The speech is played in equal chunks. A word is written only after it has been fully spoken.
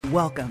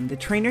Welcome to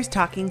Trainers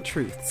Talking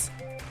Truths.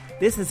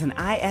 This is an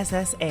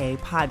ISSA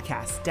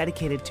podcast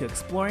dedicated to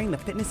exploring the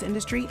fitness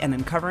industry and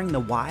uncovering the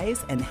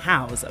whys and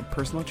hows of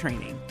personal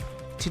training.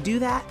 To do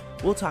that,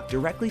 we'll talk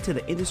directly to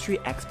the industry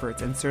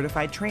experts and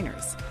certified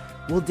trainers.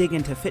 We'll dig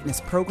into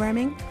fitness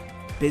programming,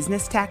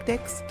 business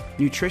tactics,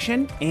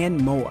 nutrition, and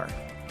more.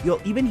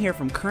 You'll even hear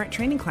from current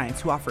training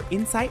clients who offer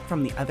insight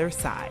from the other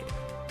side.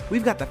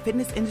 We've got the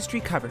fitness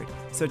industry covered,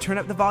 so turn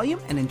up the volume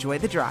and enjoy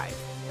the drive.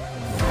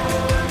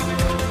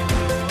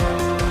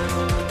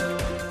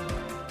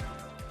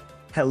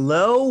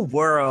 Hello,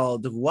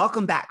 world.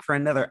 Welcome back for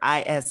another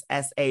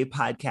ISSA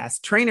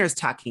podcast, Trainers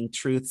Talking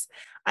Truths.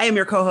 I am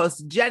your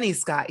co-host, Jenny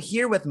Scott,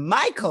 here with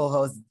my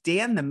co-host,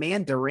 Dan the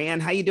Man Duran.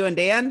 How you doing,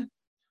 Dan?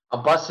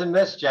 I'm busting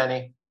this,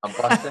 Jenny. I'm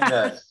busting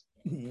this.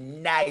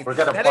 Nice. We're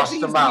going to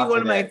bust them out. One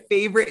of my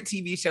favorite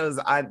TV shows.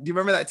 Do you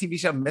remember that TV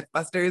show,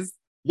 Mythbusters?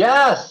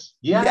 Yes.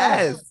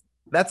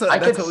 That's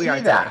what we are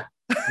that.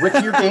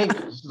 With you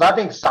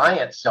loving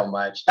science so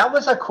much. That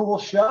was a cool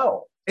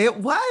show. It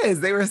was.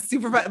 They were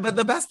super fun. But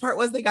the best part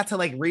was they got to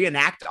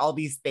reenact all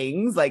these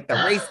things, like the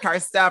race car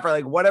stuff or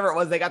whatever it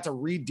was. They got to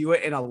redo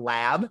it in a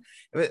lab.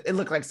 It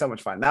looked like so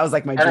much fun. That was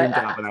my dream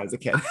job when I was a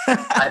kid.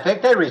 I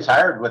think they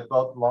retired with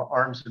both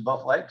arms and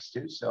both legs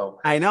too. So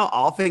I know,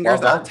 all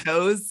fingers, all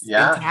toes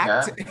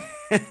intact.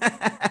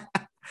 Yeah.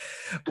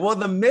 Well,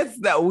 the myths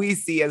that we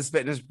see as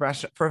fitness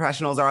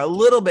professionals are a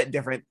little bit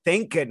different.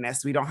 Thank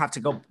goodness we don't have to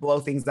go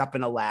blow things up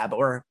in a lab,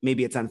 or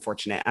maybe it's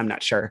unfortunate. I'm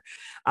not sure.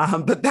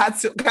 But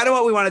that's kind of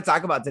what we want to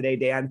talk about today,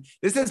 Dan.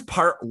 This is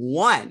part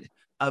one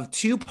of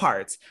two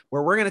parts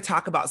where we're going to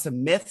talk about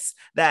some myths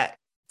that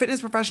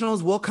fitness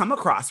professionals will come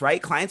across,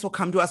 right? Clients will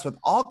come to us with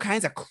all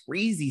kinds of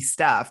crazy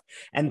stuff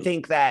and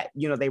think that,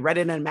 they read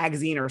it in a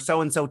magazine or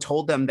so-and-so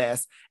told them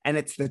this, and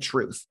it's the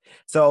truth.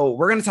 So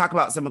we're going to talk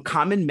about some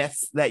common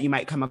myths that you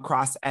might come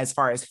across as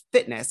far as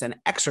fitness and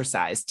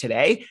exercise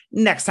today.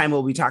 Next time,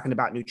 we'll be talking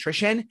about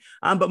nutrition.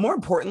 But more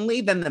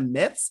importantly than the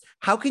myths,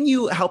 how can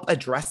you help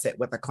address it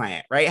with a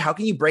client, right? How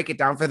can you break it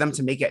down for them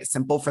to make it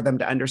simple for them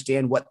to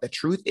understand what the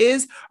truth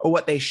is or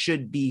what they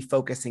should be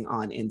focusing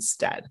on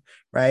instead,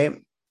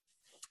 right?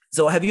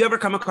 So have you ever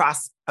come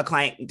across a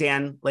client,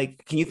 Dan?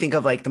 Can you think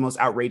of the most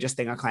outrageous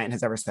thing a client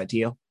has ever said to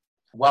you?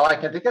 Well, I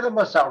can think of the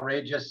most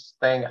outrageous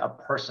thing a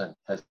person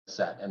has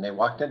said. And they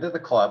walked into the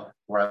club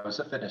where I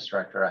was a fitness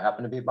director. I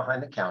happened to be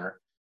behind the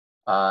counter.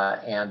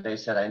 And they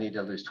said, I need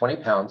to lose 20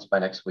 pounds by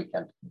next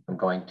weekend. I'm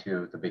going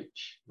to the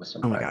beach with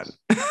some friends.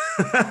 Oh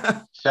my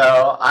God.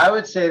 So I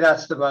would say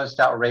that's the most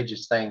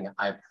outrageous thing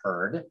I've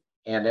heard.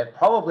 And it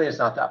probably is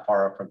not that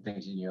far from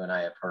things that you and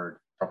I have heard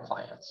from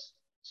clients'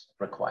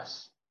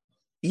 requests.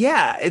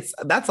 Yeah,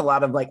 that's a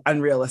lot of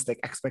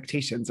unrealistic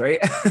expectations, right?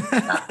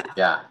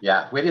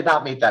 Yeah. We did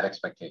not meet that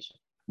expectation,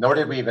 nor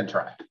did we even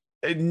try.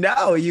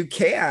 No, you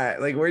can't.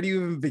 Where do you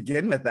even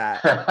begin with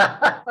that?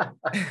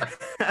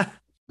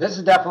 This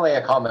is definitely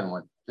a common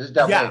one.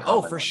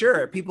 For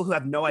sure. People who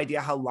have no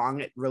idea how long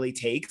it really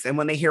takes. And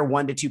when they hear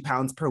 1 to 2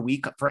 pounds per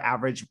week for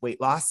average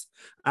weight loss,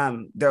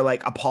 they're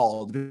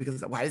appalled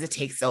because why does it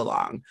take so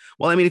long?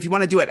 Well, I mean, if you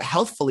want to do it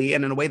healthfully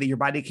and in a way that your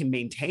body can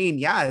maintain,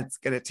 it's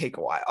going to take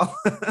a while.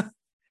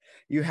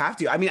 You have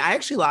to. I mean, I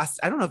actually lost,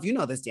 I don't know if you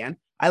know this, Dan,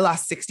 I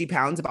lost 60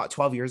 pounds about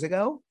 12 years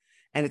ago.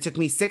 And it took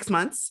me 6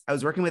 months. I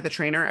was working with a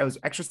trainer. I was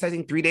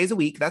exercising 3 days a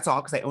week. That's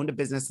all, because I owned a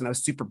business and I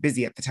was super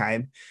busy at the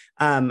time.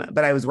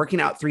 But I was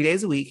working out 3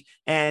 days a week,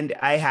 and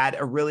I had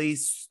a really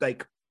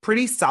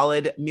pretty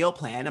solid meal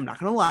plan. I'm not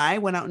going to lie. I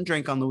went out and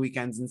drank on the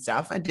weekends and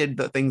stuff. I did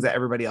the things that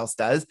everybody else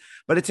does,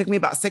 but it took me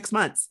about 6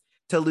 months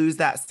to lose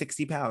that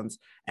 60 pounds.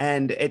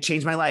 And it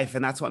changed my life.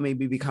 And that's what made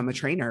me become a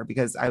trainer,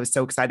 because I was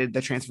so excited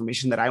the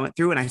transformation that I went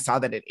through, and I saw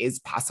that it is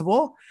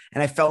possible.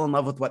 And I fell in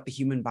love with what the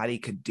human body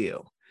could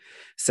do.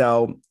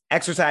 So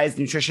exercise,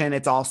 nutrition,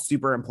 it's all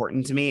super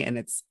important to me. And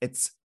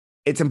it's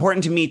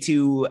important to me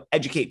to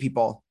educate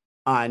people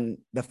on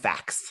the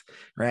facts,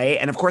 right?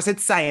 And of course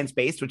it's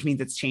science-based, which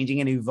means it's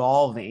changing and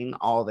evolving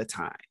all the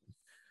time.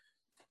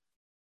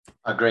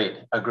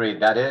 Agreed.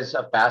 That is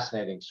a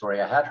fascinating story.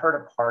 I had heard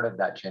a part of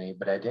that, Jenny,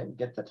 but I didn't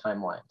get the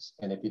timelines.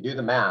 And if you do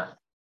the math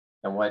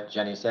and what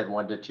Jenny said,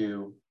 1 to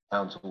 2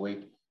 pounds a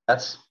week,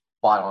 that's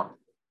spot on.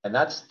 And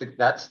that's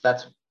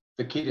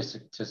the key to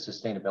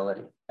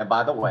sustainability. And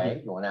by the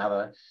way, you want to have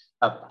a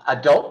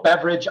adult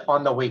beverage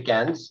on the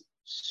weekends,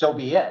 so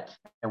be it.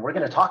 And we're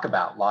going to talk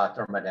about law of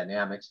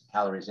thermodynamics,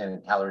 calories in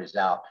and calories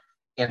out,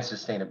 and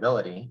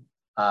sustainability,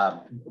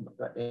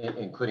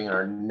 including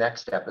our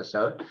next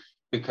episode.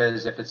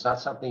 Because if it's not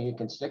something you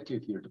can stick to,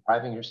 if you're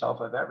depriving yourself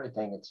of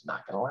everything, it's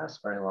not going to last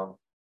very long.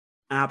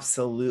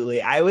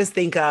 Absolutely. I always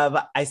think of,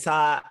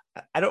 I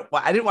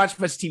didn't watch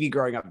much TV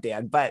growing up,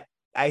 Dan, but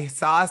I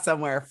saw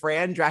somewhere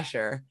Fran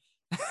Drescher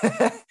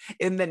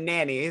in The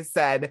Nanny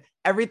said,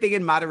 everything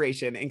in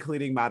moderation,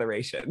 including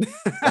moderation.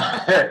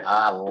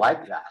 I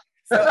like that.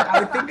 So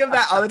I think of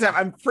that all the time.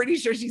 I'm pretty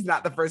sure she's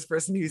not the first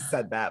person who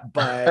said that,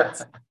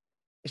 but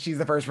she's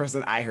the first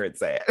person I heard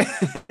say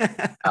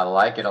it. I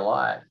like it a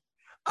lot.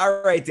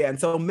 All right, Dan.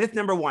 So myth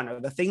number one, or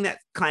the thing that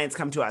clients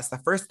come to us, the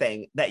first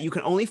thing that you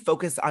can only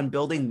focus on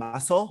building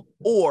muscle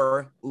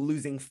or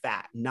losing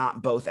fat,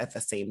 not both at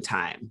the same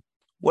time.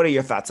 What are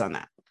your thoughts on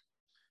that?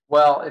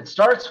 Well, it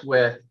starts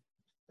with,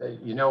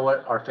 you know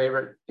what our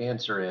favorite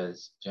answer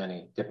is,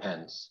 Jenny?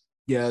 Depends.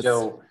 Yes.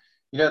 So,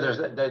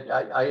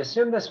 I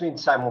assume this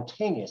means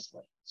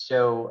simultaneously.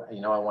 So,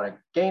 I want to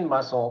gain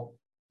muscle,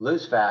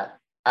 lose fat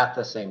at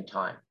the same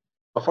time.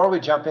 Before we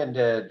jump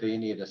into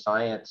any of the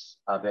science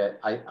of it,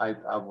 I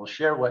will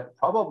share what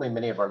probably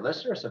many of our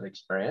listeners have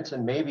experienced,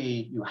 and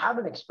maybe you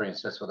haven't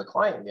experienced this with a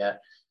client yet.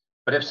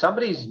 But if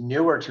somebody's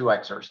newer to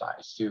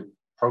exercise, to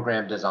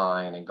program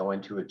design and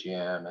going to a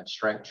gym and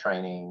strength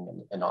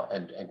training and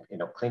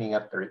cleaning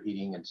up their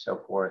eating and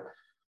so forth,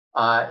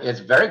 it's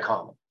very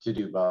common to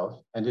do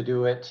both and to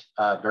do it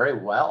very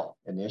well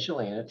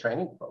initially in a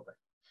training program.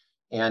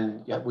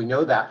 And we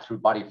know that through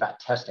body fat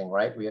testing,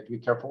 right? We have to be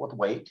careful with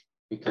weight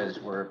because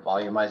we're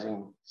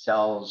volumizing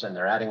cells and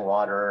they're adding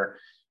water.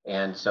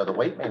 And so the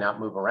weight may not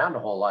move around a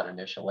whole lot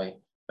initially,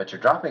 but you're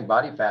dropping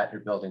body fat,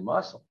 you're building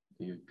muscle.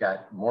 You've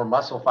got more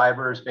muscle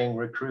fibers being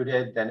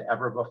recruited than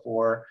ever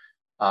before.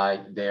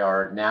 They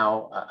are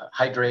now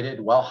hydrated,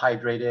 well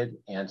hydrated.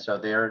 And so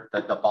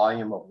the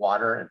volume of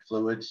water and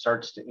fluid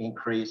starts to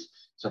increase.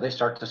 So they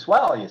start to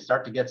swell. You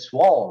start to get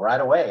swole right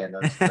away in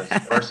those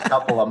first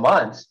couple of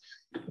months.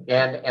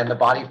 And the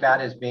body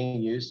fat is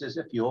being used as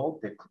a fuel,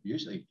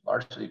 usually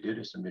largely due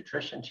to some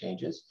nutrition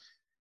changes.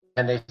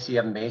 And they see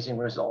amazing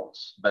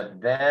results.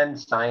 But then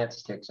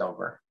science takes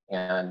over.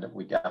 And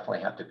we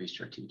definitely have to be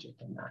strategic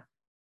in that.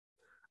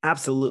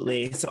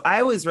 Absolutely. So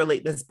I always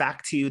relate this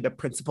back to the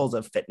principles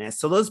of fitness.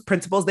 So those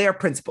principles, they are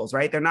principles,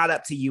 right? They're not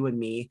up to you and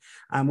me.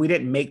 We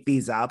didn't make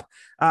these up.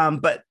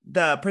 But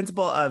the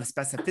principle of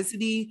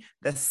specificity,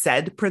 the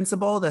SAID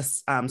principle, the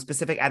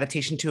specific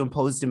adaptation to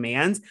impose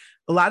demands,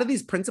 a lot of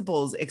these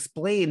principles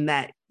explain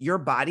that your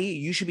body,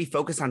 you should be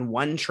focused on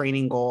one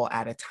training goal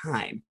at a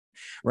time,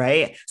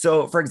 right?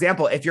 So for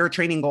example, if your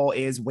training goal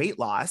is weight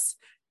loss,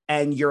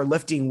 and you're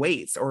lifting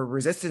weights or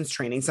resistance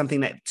training,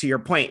 something that, to your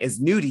point, is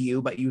new to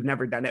you, but you've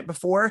never done it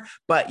before,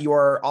 but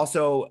you're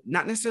also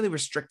not necessarily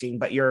restricting,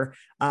 but you're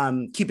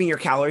keeping your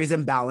calories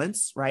in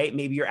balance, right?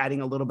 Maybe you're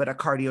adding a little bit of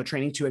cardio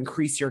training to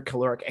increase your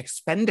caloric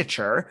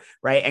expenditure,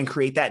 right? And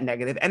create that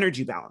negative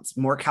energy balance.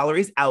 More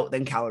calories out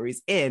than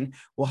calories in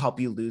will help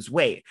you lose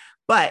weight.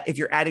 But if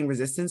you're adding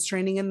resistance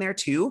training in there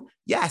too,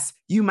 yes,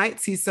 you might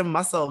see some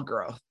muscle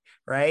growth,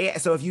 right?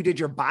 So if you did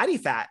your body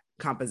fat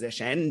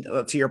composition,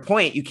 to your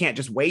point, you can't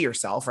just weigh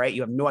yourself, right?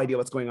 You have no idea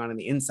what's going on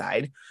the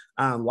inside.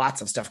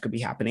 Lots of stuff could be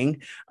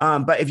happening.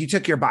 But if you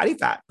took your body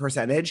fat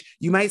percentage,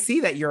 you might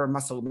see that your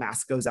muscle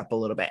mass goes up a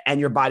little bit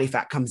and your body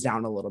fat comes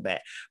down a little bit.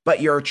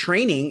 But your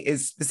training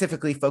is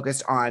specifically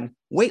focused on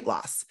weight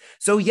loss.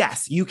 So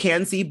yes, you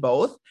can see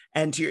both.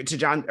 And to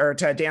John or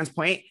to Dan's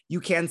point, you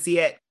can see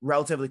it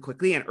relatively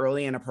quickly and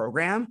early in a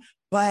program,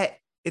 but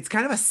it's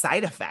kind of a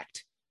side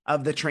effect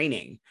of the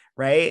training,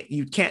 right?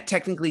 You can't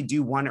technically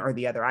do one or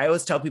the other. I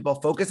always tell people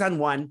focus on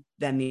one,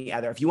 then the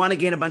other. If you want to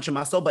gain a bunch of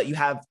muscle, but you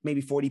have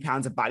maybe 40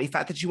 pounds of body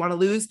fat that you want to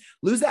lose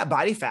that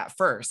body fat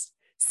first.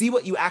 See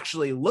what you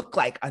actually look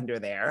like under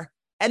there,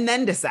 and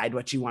then decide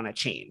what you want to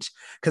change.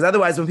 Because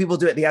otherwise, when people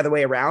do it the other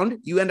way around,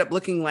 you end up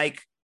looking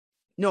like,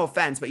 no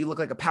offense, but you look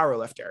like a power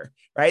lifter,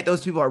 right?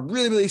 Those people are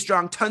really, really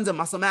strong, tons of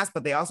muscle mass,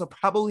 but they also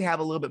probably have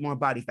a little bit more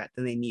body fat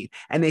than they need.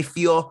 And they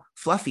feel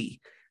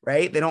fluffy,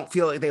 right? They don't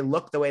feel like they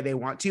look the way they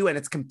want to, and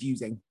it's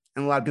confusing.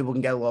 And a lot of people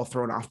can get a little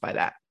thrown off by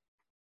that.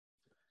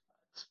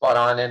 Spot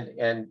on.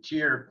 And to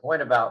your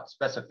point about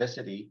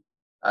specificity,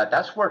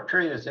 that's where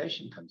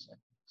periodization comes in.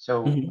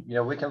 So,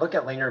 we can look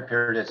at linear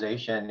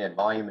periodization and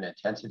volume and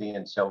intensity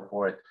and so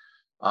forth,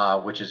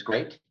 which is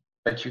great.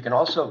 But you can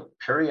also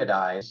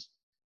periodize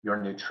your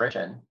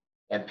nutrition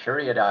and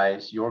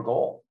periodize your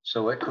goal.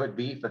 So it could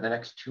be for the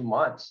next 2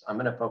 months, I'm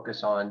going to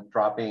focus on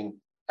dropping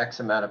X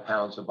amount of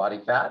pounds of body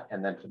fat.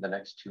 And then for the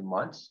next 2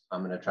 months,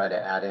 I'm going to try to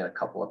add in a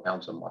couple of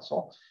pounds of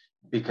muscle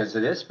because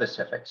it is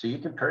specific. So you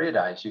can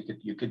periodize,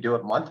 you could do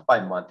it month by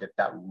month if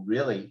that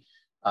really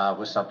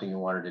was something you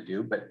wanted to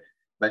do. But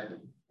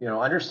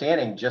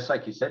understanding, just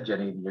like you said,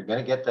 Jenny, you're going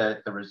to get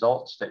the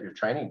results that you're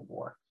training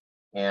for.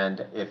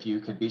 And if you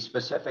can be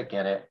specific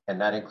in it,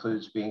 and that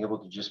includes being able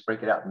to just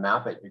break it out and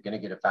map it, you're going to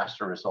get a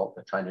faster result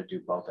than trying to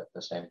do both at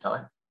the same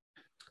time.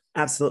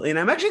 Absolutely. And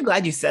I'm actually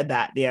glad you said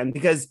that, Dan,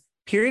 because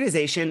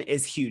periodization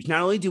is huge.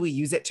 Not only do we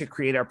use it to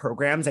create our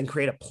programs and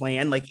create a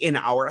plan like in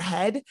our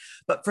head,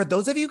 but for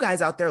those of you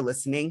guys out there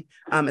listening,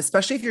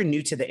 especially if you're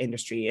new to the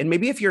industry, and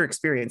maybe if you're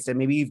experienced and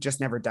maybe you've just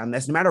never done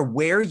this, no matter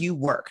where you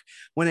work,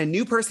 when a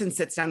new person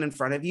sits down in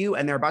front of you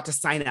and they're about to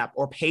sign up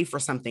or pay for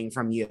something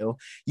from you,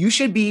 you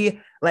should be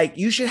Like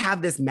you should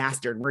have this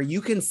mastered where you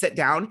can sit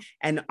down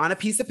and on a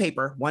piece of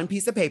paper, one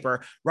piece of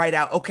paper, write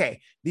out,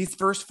 okay, these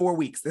first 4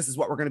 weeks, this is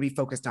what we're going to be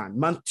focused on.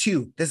 Month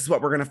 2, this is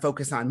what we're going to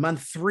focus on.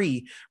 Month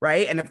 3,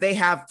 right? And if they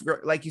have,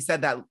 like you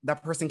said,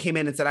 that person came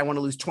in and said, I want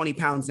to lose 20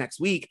 pounds next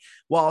week.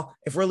 Well,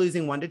 if we're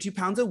losing 1 to 2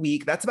 pounds a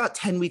week, that's about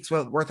 10 weeks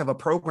worth of a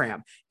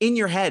program. In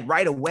your head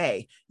right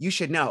away, you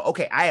should know,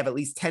 okay, I have at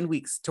least 10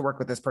 weeks to work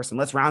with this person.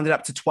 Let's round it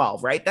up to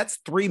 12, right? That's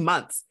 3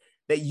 months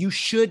that you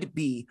should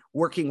be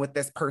working with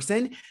this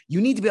person. You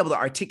need to be able to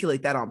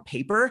articulate that on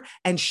paper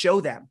and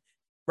show them,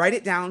 write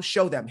it down,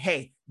 show them,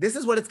 hey, this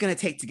is what it's going to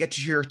take to get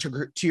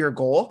to your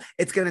goal.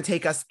 It's going to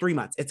take us 3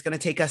 months. It's going to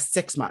take us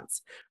 6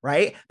 months,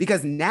 right?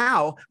 Because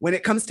now when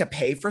it comes to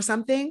pay for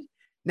something,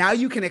 now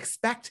you can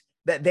expect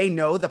that they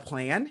know the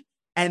plan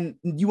and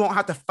you won't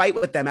have to fight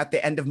with them at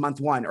the end of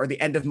month 1 or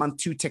the end of month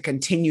 2 to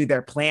continue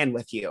their plan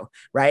with you,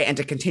 right? And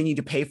to continue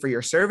to pay for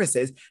your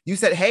services. You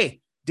said,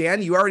 hey,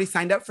 Dan, you already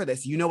signed up for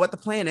this. You know what the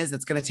plan is.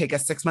 It's going to take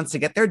us 6 months to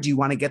get there. Do you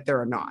want to get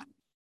there or not?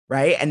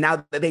 Right. And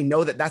now that they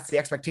know that that's the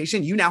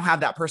expectation, you now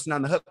have that person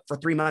on the hook for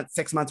 3 months,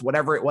 6 months,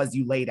 whatever it was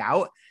you laid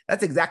out.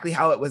 That's exactly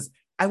how it was.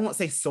 I won't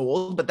say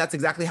sold, but that's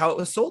exactly how it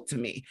was sold to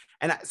me.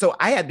 And so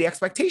I had the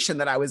expectation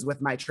that I was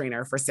with my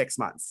trainer for 6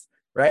 months,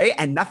 right?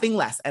 And nothing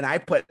less. And I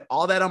put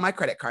all that on my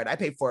credit card. I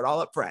paid for it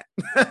all up front.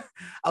 I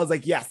was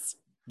like, yes,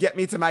 get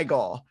me to my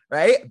goal,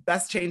 right?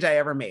 Best change I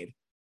ever made.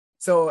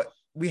 So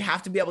we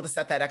have to be able to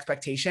set that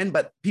expectation,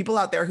 but people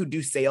out there who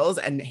do sales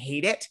and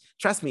hate it,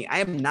 trust me, I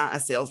am not a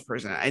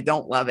salesperson. I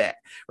don't love it,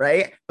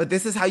 right? But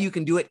this is how you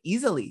can do it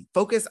easily.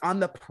 Focus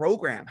on the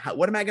program.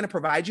 What am I going to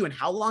provide you? And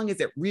how long is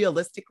it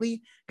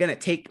realistically going to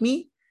take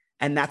me?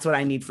 And that's what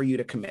I need for you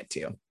to commit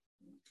to.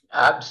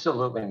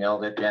 Absolutely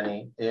nailed it,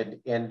 Jenny.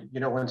 And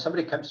when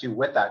somebody comes to you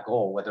with that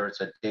goal, whether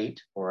it's a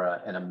date or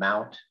an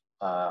amount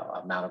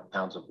of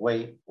pounds of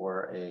weight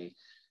or a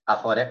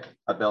athletic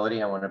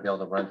ability, I want to be able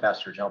to run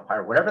faster, jump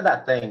higher, whatever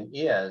that thing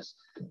is,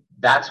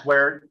 that's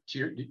where, to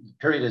your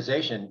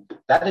periodization,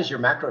 that is your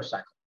macro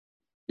cycle.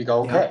 You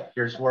go, okay,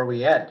 here's where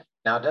we end.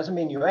 Now, it doesn't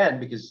mean you end,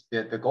 because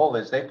the goal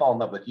is they fall in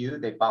love with you,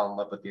 they fall in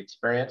love with the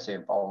experience, they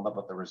fall in love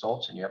with the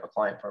results, and you have a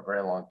client for a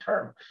very long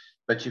term.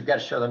 But you've got to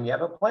show them you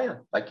have a plan,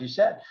 like you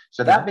said.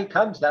 So that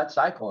becomes that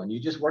cycle, and you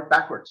just work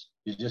backwards.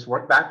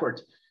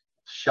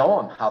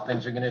 Show them how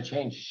things are going to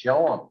change.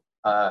 Show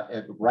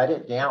them, write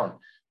it down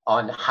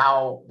on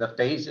how the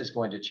phase is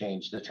going to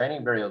change. The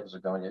training variables are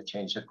going to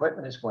change. The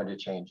equipment is going to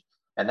change.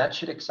 And that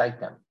should excite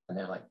them. And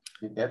they're like,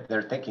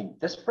 they're thinking,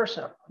 this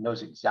person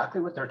knows exactly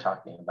what they're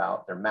talking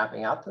about. They're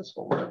mapping out this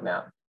whole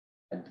roadmap.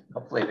 And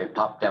hopefully they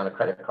pop down a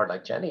credit card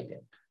like Jenny did.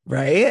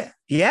 Right.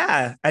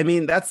 Yeah. I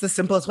mean, that's the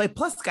simplest way.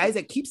 Plus, guys,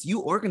 it keeps you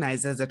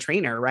organized as a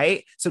trainer,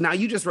 right? So now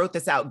you just wrote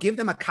this out. Give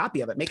them a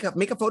copy of it. Make a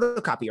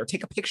photocopy or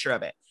take a picture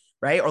of it.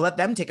 Right? Or let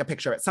them take a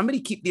picture of it.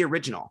 Somebody keep the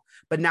original,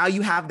 but now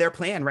you have their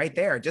plan right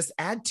there. Just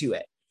add to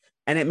it.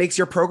 And it makes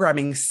your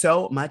programming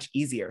so much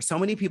easier. So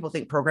many people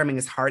think programming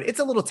is hard.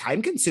 It's a little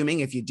time consuming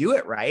if you do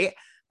it right,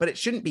 but it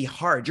shouldn't be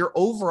hard. Your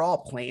overall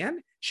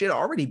plan should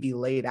already be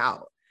laid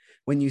out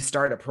when you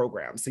start a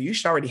program. So you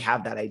should already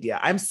have that idea.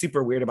 I'm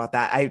super weird about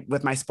that.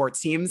 With my sports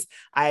teams,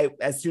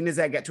 as soon as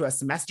I get to a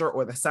semester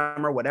or the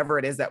summer, whatever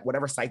it is, that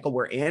whatever cycle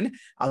we're in,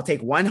 I'll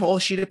take one whole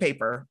sheet of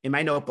paper in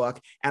my notebook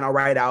and I'll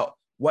write out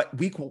what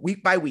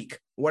week by week,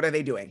 what are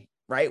they doing,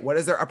 right? What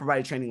does their upper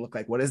body training look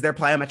like? What is their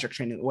plyometric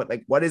training?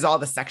 What is all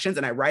the sections?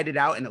 And I write it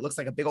out and it looks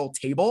like a big old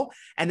table.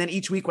 And then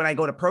each week when I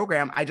go to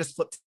program, I just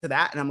flip to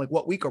that and I'm like,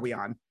 what week are we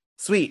on?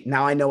 Sweet.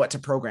 Now I know what to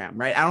program,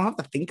 right? I don't have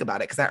to think about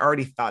it because I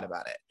already thought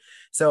about it.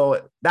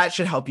 So that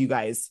should help you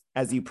guys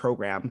as you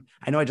program.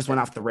 I know I just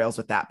went off the rails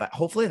with that, but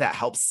hopefully that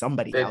helps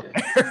somebody out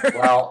there.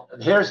 Well,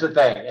 here's the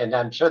thing, and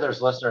I'm sure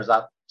there's listeners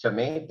out. To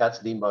me, that's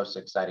the most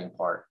exciting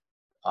part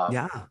of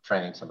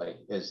training somebody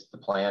is the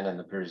plan and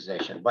the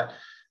periodization. But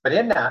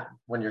in that,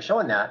 when you're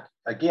showing that,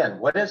 again,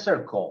 what is their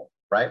goal,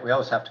 right? We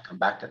always have to come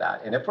back to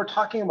that. And if we're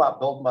talking about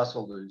build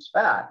muscle, lose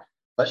fat,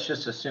 let's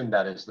just assume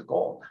that is the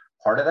goal.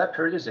 Part of that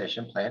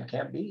periodization plan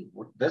can be,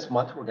 this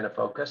month, we're going to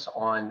focus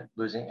on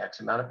losing X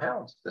amount of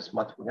pounds. This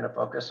month, we're going to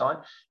focus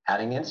on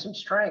adding in some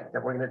strength.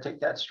 Then we're going to take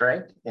that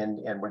strength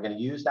and we're going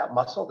to use that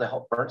muscle to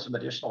help burn some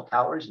additional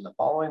calories in the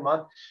following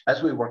month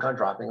as we work on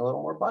dropping a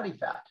little more body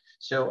fat.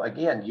 So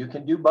again, you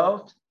can do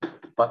both,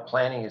 but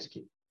planning is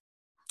key.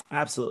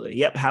 Absolutely.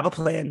 Yep. Have a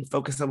plan.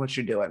 Focus on what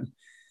you're doing.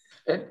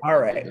 All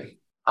right.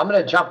 I'm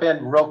going to jump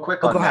in real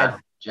quick on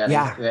that. Jenny,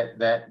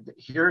 that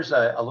here's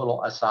a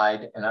little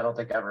aside, and I don't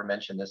think I ever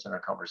mentioned this in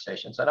our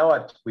conversations. I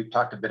know we've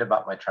talked a bit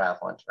about my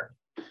triathlon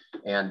journey,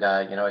 and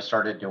I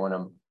started doing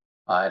them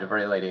at a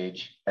very late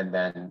age, and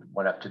then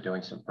went up to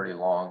doing some pretty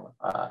long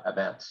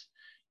events.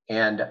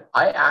 And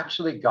I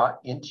actually got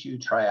into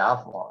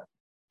triathlon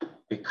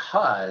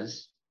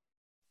because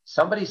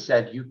somebody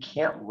said you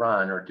can't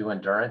run or do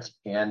endurance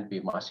and be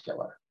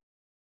muscular,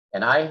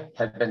 and I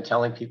had been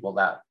telling people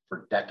that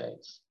for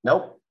decades.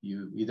 Nope.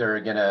 You either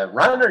are going to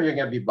run or you're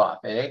going to be buff.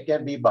 It ain't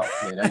going to be both.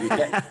 You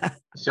can't.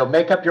 So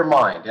make up your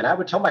mind. And I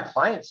would tell my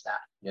clients that,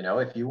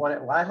 if you want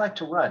it, well, I like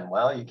to run.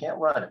 Well, you can't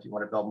run if you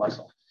want to build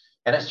muscle.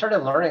 And I started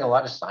learning a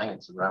lot of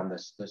science around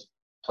this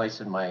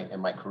place in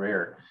my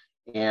career.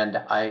 And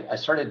I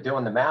started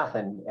doing the math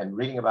and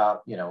reading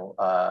about,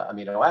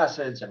 amino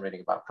acids and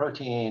reading about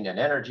protein and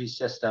energy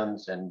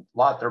systems and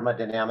law of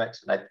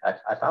thermodynamics. And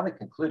I finally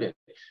concluded,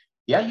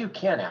 yeah, you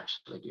can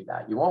actually do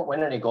that. You won't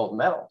win any gold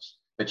medals,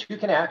 but you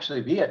can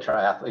actually be a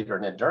triathlete or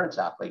an endurance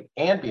athlete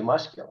and be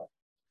muscular.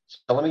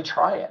 So let me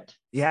try it.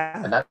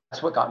 Yeah. And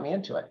that's what got me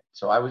into it.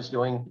 So I was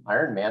doing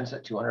Ironmans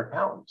at 200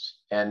 pounds,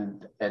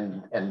 and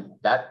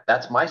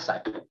that's my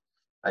cycle.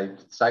 I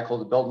cycle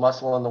to build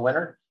muscle in the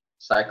winter,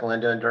 cycle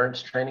into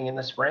endurance training in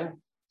the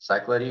spring,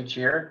 cycle it each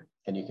year,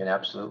 and you can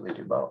absolutely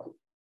do both.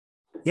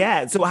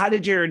 Yeah. So how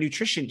did your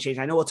nutrition change?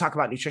 I know we'll talk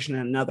about nutrition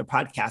in another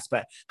podcast,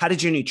 but how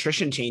did your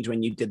nutrition change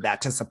when you did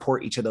that to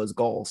support each of those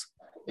goals?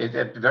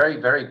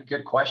 Very, very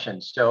good question.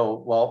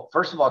 So, well,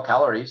 first of all,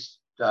 calories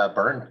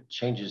burn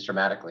changes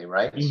dramatically,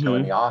 right? Mm-hmm. So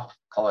in the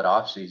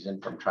off season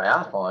from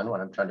triathlon,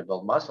 when I'm trying to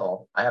build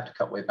muscle, I have to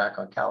cut way back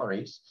on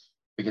calories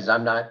because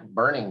I'm not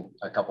burning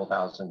a couple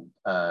thousand,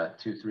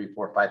 2, 3,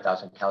 4,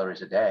 5,000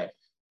 calories a day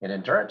in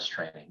endurance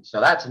training.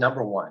 So that's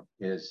number one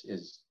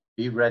is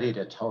be ready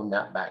to tone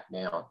that back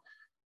down.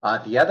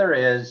 The other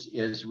is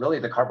really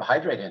the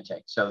carbohydrate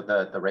intake. So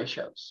the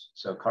ratios,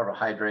 so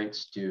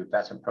carbohydrates to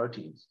fats and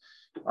proteins.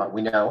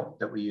 We know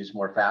that we use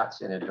more fats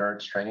in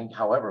endurance training.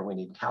 However, we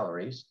need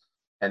calories.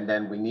 And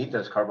then we need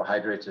those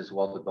carbohydrates as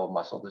well to build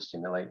muscle to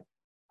stimulate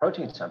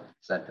protein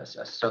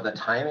synthesis. So the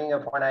timing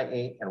of when I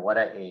ate and what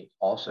I ate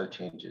also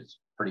changes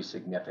pretty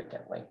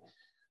significantly.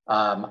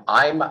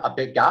 I'm a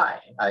big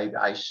guy.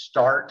 I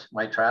start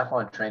my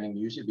triathlon training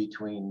usually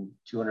between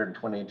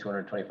 220 and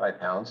 225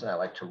 pounds, and I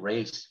like to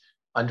race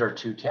under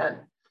 210.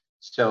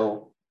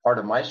 So part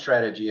of my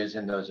strategy is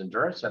in those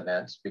endurance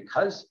events,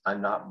 because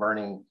I'm not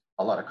burning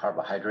a lot of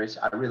carbohydrates,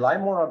 I rely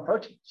more on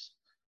proteins.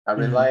 I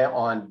rely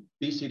on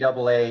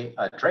BCAA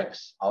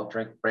drinks. I'll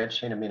drink branched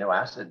chain amino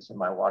acids in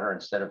my water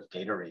instead of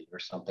Gatorade or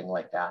something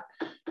like that,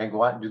 and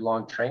go out and do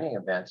long training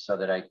events so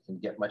that I can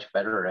get much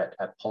better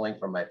at pulling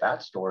from my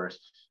fat stores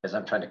as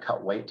I'm trying to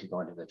cut weight to go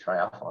into the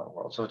triathlon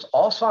world. So it's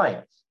all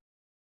science.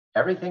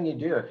 Everything you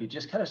do, if you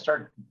just kind of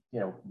start,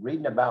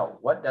 reading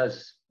about what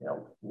does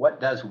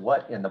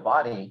what in the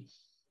body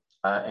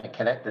and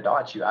connect the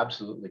dots, you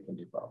absolutely can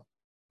do both.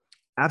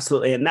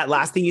 Absolutely. And that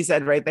last thing you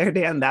said right there,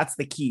 Dan, that's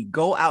the key.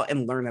 Go out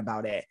and learn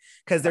about it,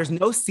 because there's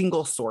no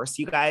single source,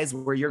 you guys,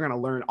 where you're going to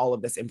learn all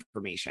of this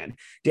information.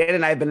 Dan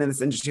and I have been in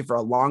this industry for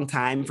a long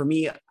time. For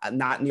me,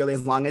 not nearly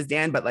as long as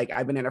Dan, but like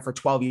I've been in it for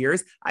 12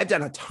 years. I've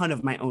done a ton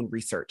of my own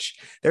research.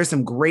 There's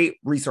some great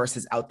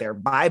resources out there.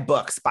 Buy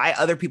books, buy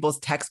other people's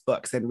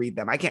textbooks and read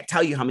them. I can't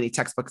tell you how many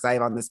textbooks I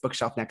have on this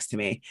bookshelf next to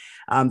me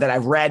that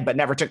I've read, but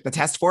never took the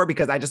test for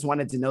because I just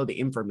wanted to know the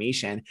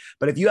information.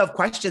 But if you have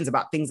questions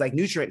about things like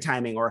nutrient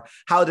timing or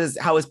how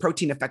is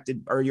protein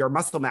affected or your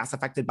muscle mass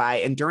affected by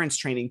endurance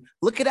training,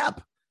 look it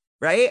up,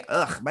 right?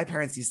 My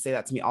parents used to say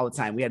that to me all the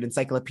time. We had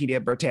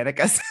Encyclopedia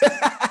Britannicas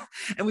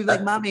and we'd be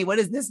like, Mommy, what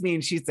does this mean?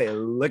 She'd say,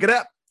 look it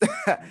up.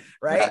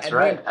 Right. That's and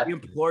right. We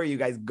implore you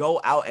guys, go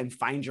out and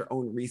find your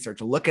own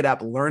research, look it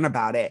up, learn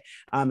about it.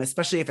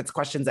 Especially if it's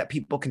questions that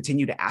people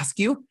continue to ask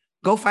you,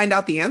 go find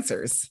out the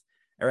answers.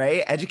 All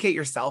right. Educate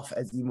yourself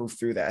as you move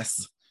through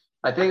this.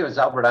 I think it was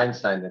Albert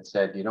Einstein that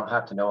said, you don't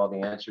have to know all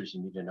the answers,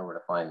 you need to know where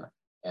to find them.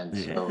 And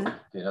so,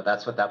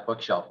 that's what that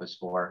bookshelf is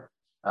for.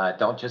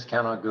 Don't just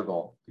count on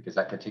Google, because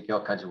that can take you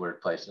all kinds of weird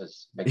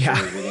places. Make sure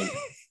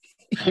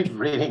you're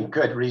reading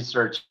good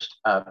researched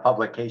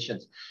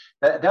publications.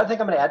 The other thing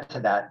I'm going to add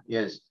to that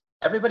is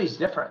everybody's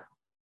different.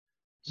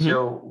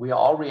 So we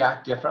all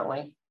react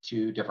differently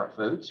to different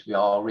foods. We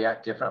all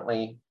react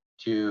differently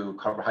to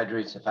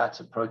carbohydrates and fats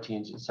and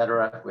proteins, et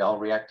cetera. We all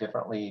react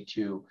differently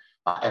to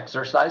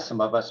exercise. Some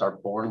of us are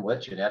born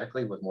with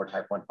genetically with more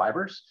type 1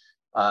 fibers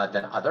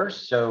than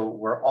others. So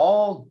we're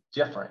all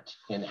different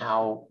in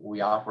how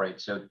we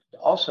operate. So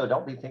also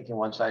don't be thinking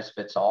one size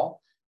fits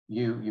all.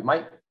 You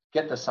might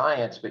get the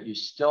science, but you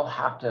still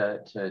have to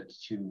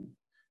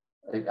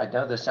I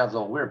know this sounds a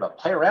little weird, but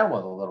play around with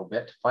it a little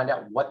bit to find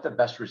out what the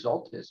best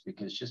result is,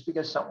 because just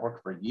because something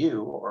worked for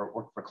you or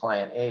worked for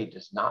client A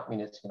does not mean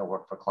it's going to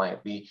work for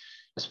client B,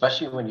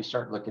 especially when you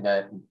start looking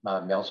at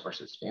males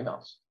versus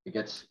females. It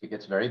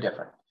gets very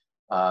different.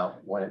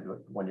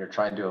 When you're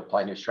trying to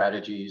apply new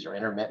strategies or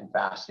intermittent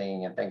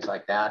fasting and things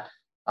like that,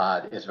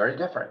 is very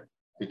different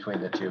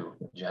between the two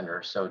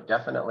genders. So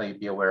definitely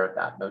be aware of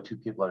that. No two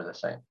people are the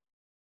same.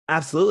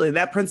 Absolutely.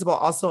 That principle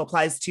also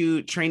applies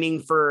to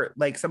training for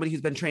like somebody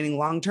who's been training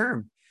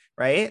long-term,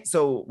 right?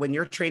 So when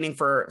you're training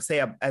for,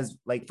 say,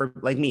 for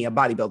me, a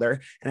bodybuilder,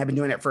 and I've been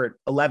doing it for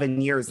 11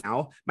 years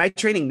now, my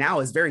training now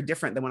is very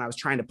different than when I was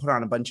trying to put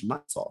on a bunch of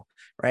muscle,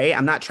 right?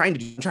 I'm trying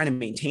to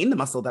maintain the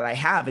muscle that I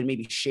have and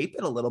maybe shape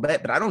it a little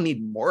bit, but I don't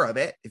need more of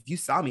it. If you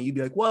saw me, you'd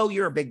be like, whoa,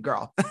 you're a big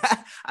girl.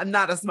 I'm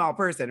not a small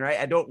person, right?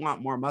 I don't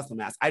want more muscle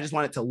mass. I just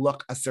want it to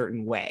look a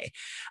certain way.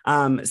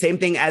 Same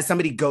thing as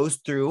somebody goes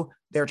through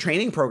their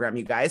training program,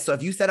 you guys. So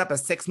if you set up a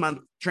 6-month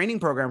training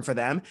program for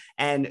them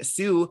and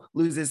Sue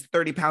loses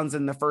 30 pounds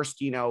in the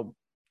first,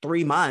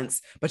 3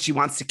 months, but she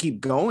wants to keep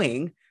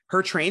going,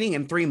 her training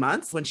in 3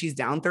 months when she's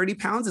down 30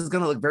 pounds is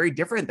going to look very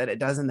different than it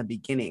does in the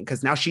beginning,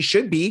 because now she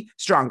should be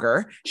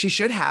stronger. She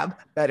should have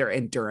better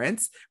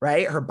endurance,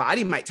 right? Her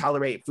body might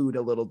tolerate food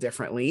a little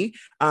differently,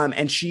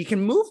 and she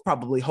can move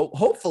probably,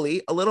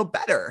 hopefully, a little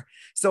better.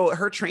 So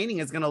her training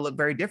is going to look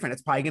very different.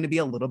 It's probably going to be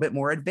a little bit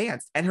more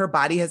advanced, and her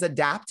body has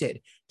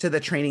adapted to the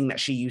training that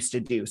she used to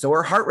do. So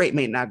her heart rate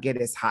may not get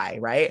as high,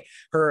 right?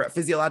 Her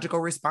physiological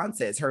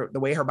responses, the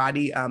way her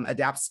body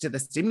adapts to the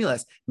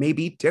stimulus may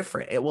be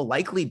different. It will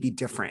likely be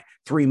different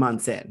 3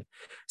 months in.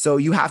 So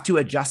you have to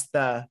adjust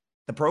the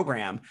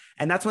program.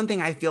 And that's one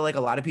thing I feel like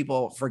a lot of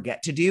people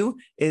forget to do,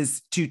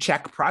 is to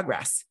check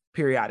progress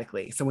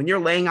periodically. So when you're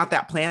laying out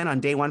that plan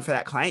on day one for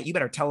that client, you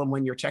better tell them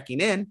when you're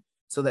checking in,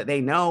 so that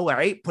they know,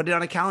 right? Put it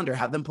on a calendar,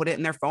 have them put it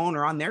in their phone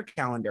or on their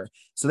calendar,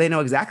 so they know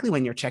exactly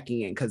when you're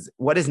checking in, because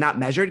what is not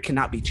measured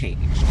cannot be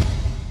changed.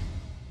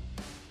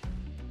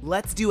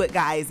 Let's do it,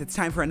 guys. It's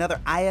time for another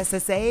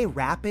ISSA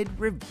Rapid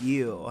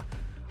Review.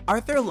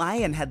 Arthur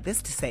Lyon had this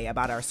to say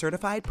about our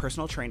Certified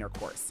Personal Trainer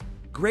course.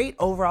 Great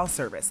overall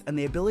service and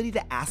the ability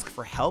to ask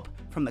for help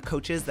from the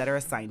coaches that are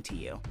assigned to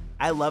you.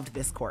 I loved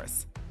this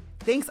course.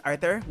 Thanks,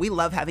 Arthur. We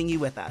love having you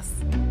with us.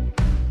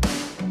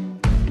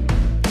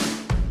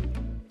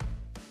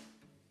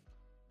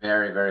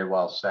 Very, very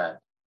well said.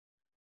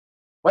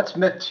 What's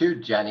myth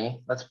 2, Jenny?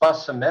 Let's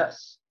bust some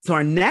myths. So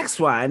our next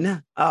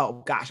one,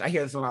 oh gosh, I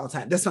hear this one all the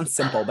time. This one's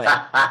simple, but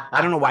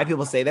I don't know why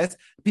people say this.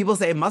 People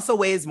say muscle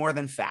weighs more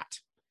than fat.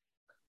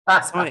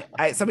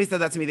 Somebody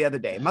said that to me the other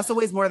day. Muscle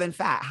weighs more than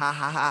fat. Ha,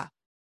 ha, ha.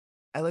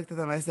 I looked at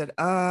them. I said,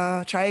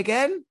 try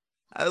again.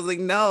 I was like,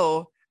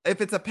 no,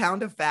 if it's a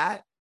pound of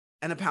fat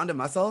and a pound of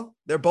muscle,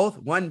 they're both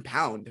 1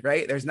 pound,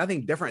 right? There's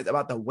nothing different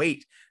about the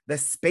weight. The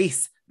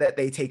space that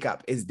they take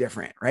up is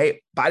different,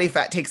 right? Body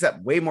fat takes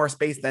up way more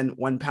space than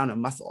 1 pound of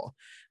muscle.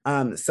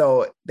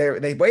 So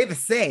they weigh the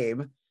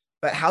same,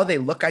 but how they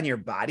look on your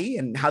body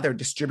and how they're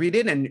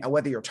distributed, and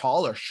whether you're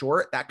tall or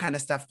short, that kind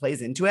of stuff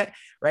plays into it,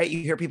 right? You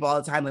hear people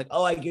all the time like,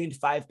 oh, I gained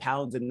 5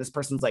 pounds and this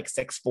person's like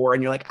 6'4",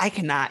 and you're like, I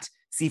cannot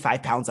see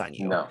 5 pounds on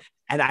you. No.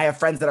 And I have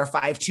friends that are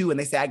 5'2", and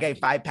they say I gained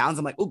 5 pounds.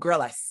 I'm like, oh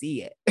girl, I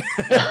see it.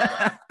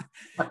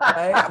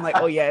 Right? I'm like,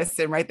 oh yeah, it's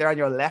sitting right there on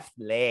your left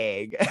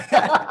leg.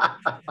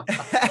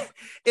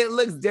 It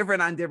looks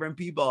different on different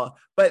people.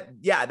 But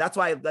yeah, that's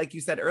why, like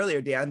you said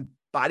earlier, Dan,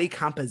 body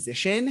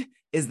composition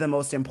is the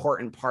most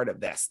important part of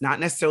this, not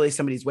necessarily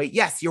somebody's weight.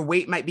 Yes, your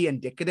weight might be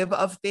indicative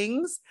of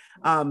things.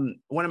 One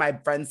of my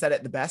friends said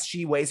it the best.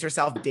 She weighs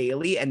herself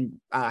daily and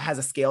has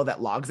a scale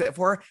that logs it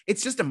for her.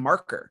 It's just a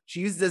marker.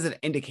 She uses it as an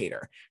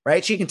indicator,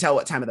 right? She can tell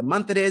what time of the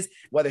month it is,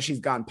 whether she's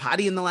gone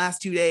potty in the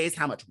last 2 days,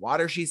 how much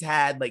water she's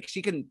had. Like,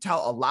 she can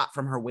tell a lot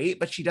from her weight,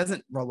 but she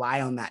doesn't rely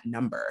on that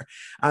number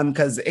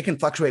because it can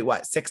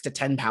fluctuate, 6 to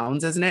 10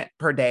 pounds, isn't it,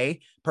 per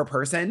day, per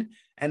person?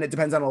 And it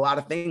depends on a lot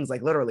of things,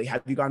 like literally,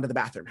 have you gone to the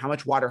bathroom? How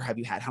much water have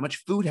you had? How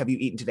much food have you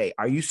eaten today?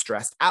 Are you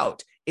stressed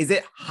out? Is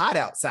it hot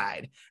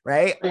outside?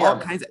 Right? Yeah. All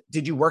kinds of,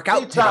 did you work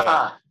out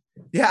today?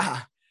 Yeah.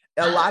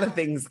 A lot of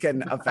things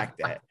can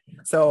affect it.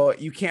 So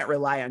you can't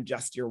rely on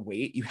just your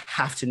weight. You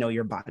have to know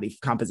your body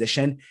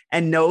composition,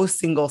 and no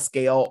single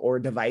scale or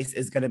device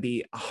is going to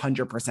be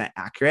 100%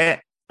 accurate,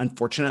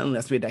 unfortunately,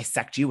 unless we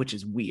dissect you, which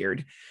is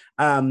weird.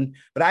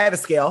 But I have a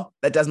scale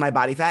that does my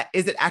body fat.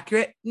 Is it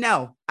accurate?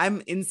 No.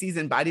 I'm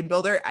in-season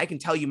bodybuilder. I can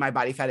tell you my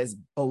body fat is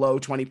below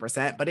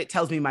 20%, but it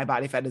tells me my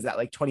body fat is at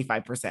like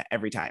 25%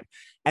 every time.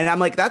 And I'm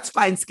like, that's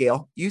fine,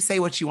 scale. You say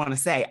what you want to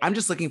say. I'm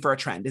just looking for a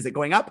trend. Is it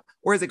going up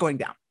or is it going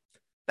down?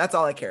 That's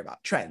all I care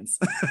about. Trends.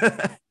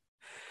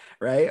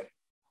 Right?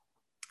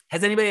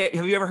 Have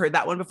you ever heard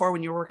that one before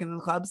when you were working in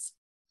the clubs?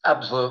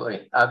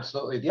 Absolutely.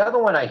 Absolutely. The other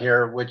one I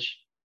hear, which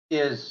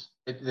is,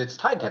 it's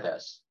tied to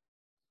this,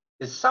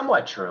 is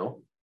somewhat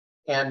true.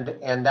 And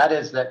that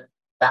is that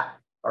fat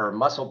or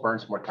muscle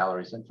burns more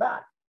calories than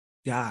fat.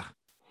 Yeah.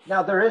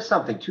 Now there is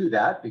something to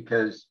that,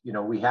 because,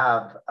 we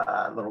have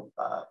a little,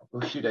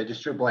 I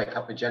just drew a blank.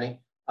 Help me, Jenny.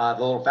 The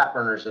little fat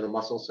burners in a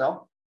muscle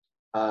cell.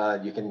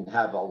 You can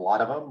have a lot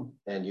of them,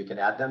 and you can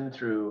add them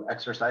through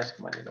exercise.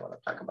 Come on, you know what I'm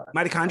talking about.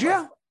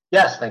 Mitochondria?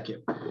 Yes, thank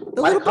you.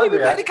 The little baby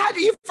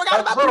mitochondria. You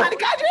forgot about the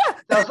mitochondria.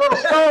 Those little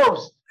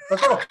stoves.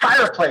 Those little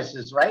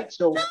fireplaces, right?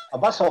 So a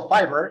muscle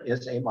fiber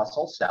is a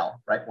muscle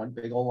cell, right? One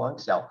big old long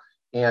cell.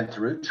 And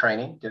through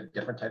training,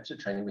 different types of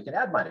training, we can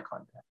add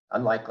mitochondria.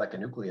 Unlike like a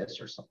nucleus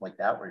or something like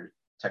that, where you're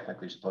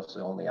technically supposed to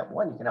only have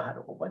one, you can have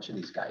a whole bunch of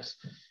these guys.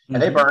 And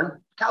they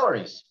burn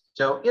calories.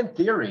 So in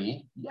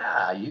theory,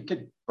 yeah, you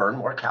could burn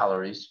more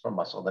calories from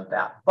muscle than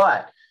fat.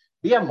 But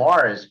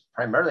BMR is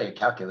primarily a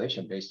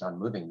calculation based on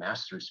moving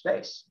mass through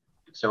space.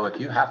 So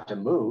if you have to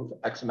move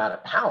X amount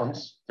of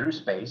pounds through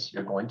space,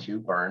 you're going to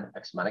burn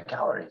X amount of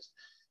calories.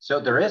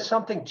 So there is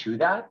something to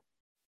that.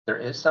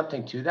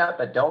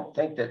 But don't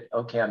think that,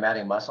 okay, I'm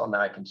adding muscle, now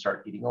I can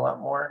start eating a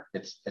lot more.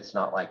 It's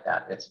not like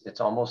that.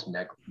 It's almost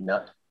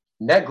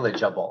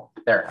negligible.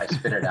 There, I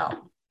spit it out.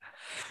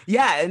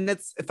 Yeah. And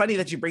it's funny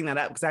that you bring that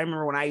up, because I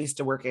remember when I used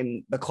to work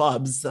in the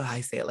clubs,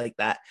 I say it like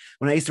that,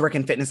 when I used to work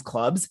in fitness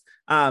clubs,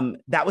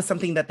 that was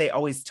something that they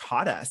always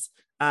taught us.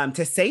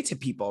 to say to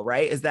people,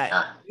 right, is that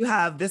Yeah. you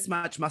have this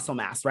much muscle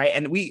mass, right?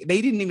 And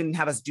they didn't even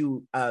have us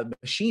do a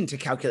machine to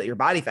calculate your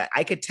body fat.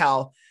 I could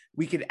tell,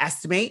 we could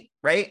estimate,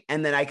 right?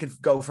 And then I could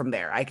go from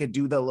there. I could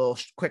do the little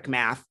quick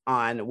math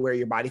on where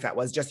your body fat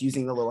was just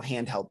using the little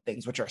handheld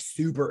things, which are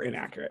super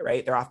inaccurate,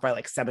 right? They're off by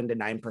like 7 to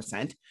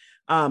 9%.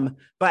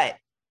 But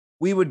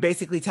we would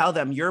basically tell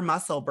them your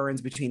muscle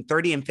burns between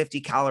 30 and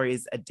 50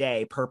 calories a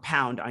day per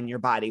pound on your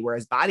body,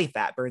 whereas body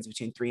fat burns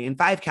between 3 and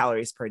 5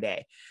 calories per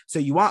day. So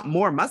you want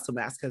more muscle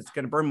mass because it's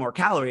going to burn more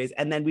calories.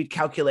 And then we'd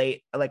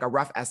calculate like a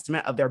rough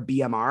estimate of their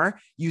BMR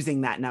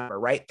using that number,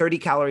 right? 30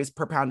 calories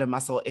per pound of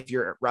muscle if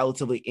you're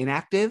relatively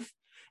inactive,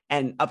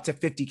 and up to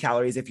 50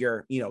 calories if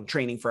you're,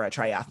 training for a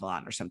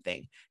triathlon or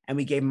something. And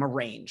we gave them a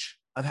range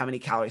of how many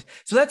calories.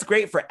 So that's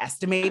great for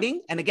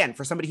estimating. And again,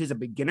 for somebody who's a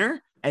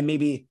beginner and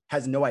maybe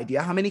has no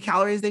idea how many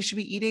calories they should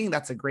be eating,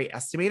 that's a great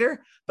estimator.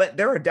 But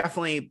there are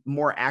definitely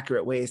more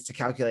accurate ways to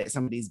calculate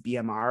somebody's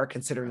BMR,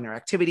 considering their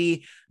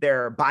activity,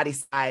 their body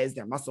size,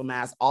 their muscle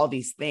mass, all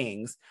these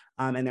things,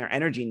 and their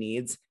energy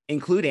needs,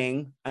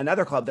 including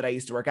another club that I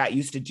used to work at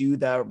used to do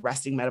the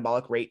resting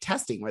metabolic rate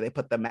testing, where they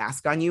put the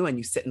mask on you and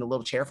you sit in a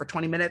little chair for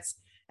 20 minutes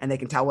and they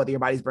can tell whether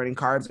your body's burning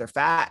carbs or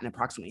fat and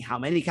approximately how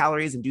many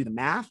calories and do the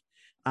math.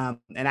 And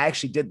I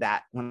actually did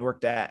that when I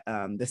worked at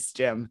this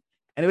gym,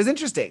 and it was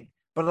interesting,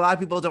 but a lot of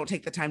people don't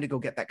take the time to go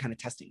get that kind of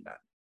testing done.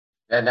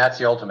 And that's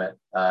the ultimate.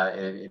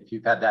 If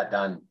you've had that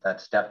done,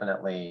 that's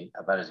definitely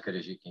about as good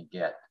as you can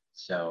get.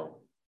 So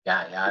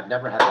yeah, I've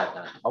never had that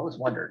done. I always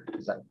wondered,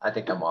 because I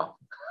think I'm off.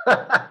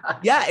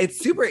 Yeah, it's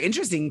super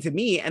interesting to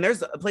me. And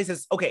there's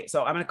places, okay,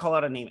 so I'm going to call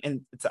out a name,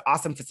 and it's an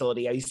awesome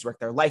facility. I used to work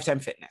there, Lifetime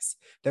Fitness.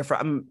 They're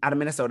from out of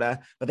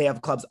Minnesota, but they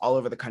have clubs all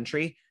over the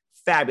country.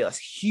 Fabulous,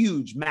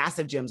 huge,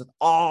 massive gyms with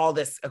all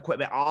this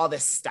equipment, all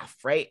this stuff,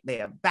 right? They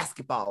have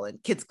basketball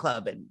and kids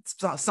club and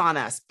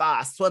sauna,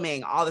 spa,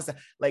 swimming, all this,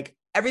 like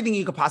everything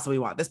you could possibly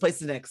want. This place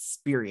is an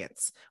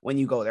experience when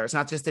you go there. It's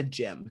not just a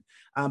gym,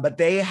 but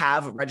they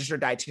have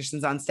registered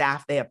dietitians on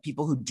staff. They have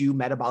people who do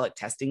metabolic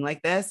testing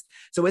like this.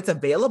 So it's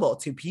available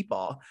to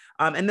people.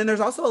 And then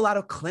there's also a lot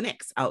of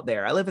clinics out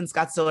there. I live in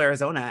Scottsdale,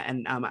 Arizona,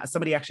 and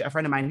somebody, actually, a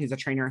friend of mine who's a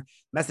trainer,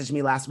 messaged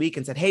me last week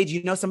and said, hey, do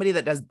you know somebody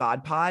that does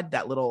bod pod,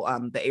 that little,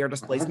 the air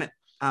displacement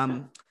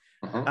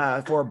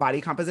for body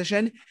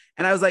composition?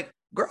 And I was like,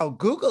 girl,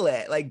 Google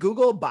it, like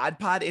Google bod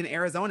pod in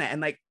Arizona.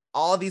 And like,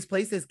 all these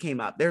places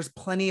came up. There's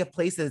plenty of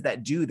places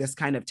that do this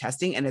kind of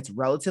testing, and it's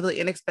relatively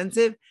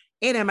inexpensive.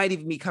 And it might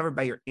even be covered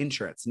by your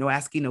insurance. No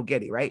asking, no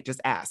getting, right?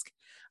 Just ask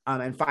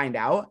and find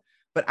out.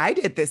 But I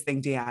did this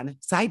thing, Dan,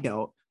 side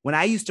note, when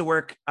I used to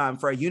work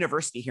for a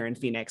university here in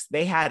Phoenix,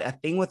 they had a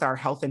thing with our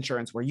health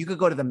insurance where you could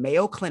go to the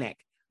Mayo Clinic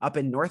up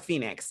in North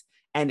Phoenix,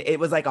 and it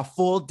was like a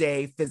full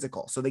day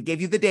physical. So they gave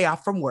you the day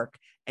off from work,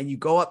 and you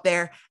go up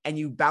there and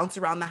you bounce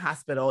around the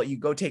hospital. You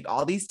go take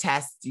all these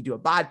tests, you do a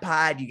bod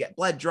pod, you get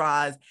blood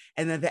draws.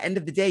 And then at the end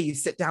of the day, you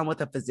sit down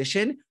with a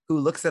physician who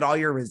looks at all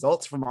your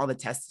results from all the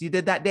tests you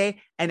did that day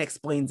and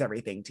explains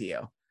everything to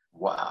you.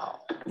 Wow.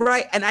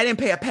 Right. And I didn't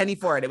pay a penny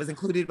for it. It was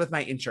included with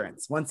my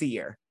insurance once a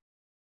year.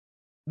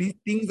 These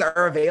things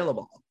are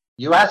available.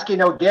 You asking,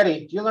 no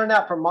getty. Do you learn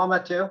that from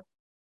Mama too?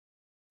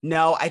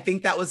 No, I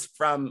think that was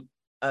from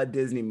a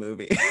Disney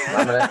movie.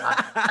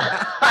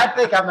 I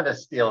think I'm gonna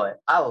steal it.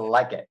 I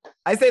like it.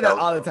 I say that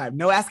all the time.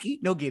 No asky,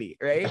 no giddy,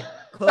 right?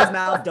 Closed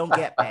mouth, don't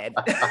get fed.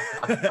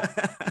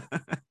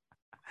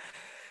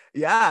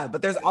 Yeah,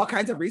 but there's all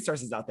kinds of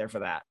resources out there for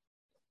that.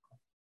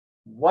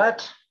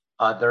 What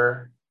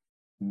other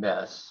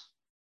myths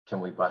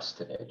can we bust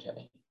today,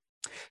 Jenny?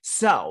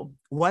 So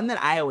one that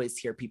I always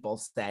hear people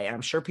say, and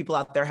I'm sure people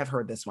out there have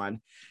heard this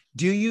one: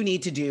 do you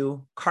need to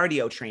do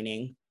cardio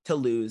training to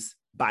lose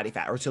body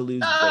fat or to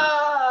lose weight?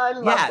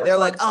 Yeah, they're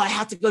like, oh, I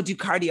have to go do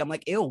cardio. I'm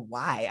like, ew,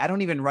 why? I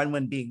don't even run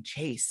when being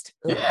chased.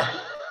 Yeah.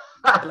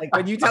 Like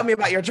when you tell me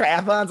about your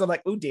triathlons, I'm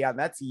like, ooh, damn,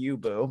 that's you,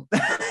 boo.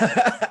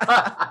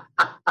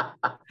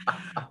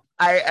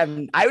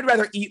 I would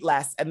rather eat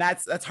less, and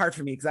that's hard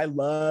for me because I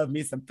love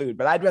me some food,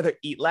 but I'd rather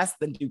eat less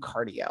than do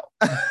cardio.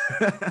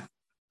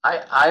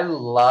 I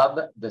love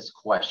this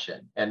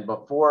question, and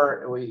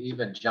before we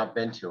even jump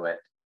into it,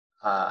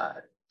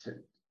 to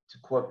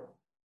quote,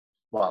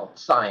 well,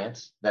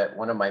 science, that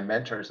one of my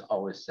mentors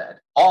always said,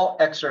 all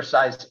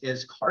exercise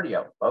is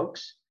cardio,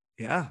 folks.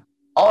 Yeah.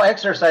 All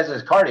exercise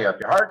is cardio.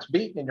 If your heart's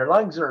beating and your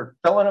lungs are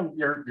filling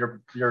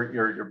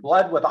your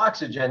blood with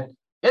oxygen,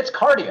 it's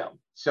cardio.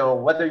 So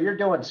whether you're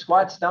doing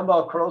squats,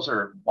 dumbbell curls,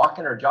 or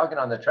walking or jogging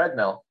on the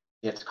treadmill,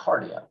 it's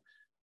cardio.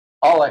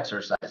 All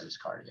exercise is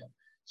cardio.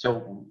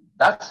 So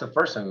that's the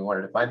first thing we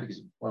wanted to find,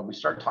 because when we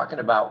start talking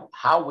about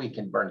how we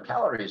can burn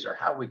calories or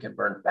how we can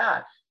burn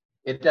fat,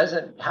 it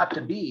doesn't have to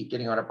be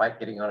getting on a bike,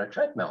 getting on a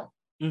treadmill.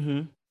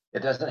 Mm-hmm. It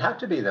doesn't have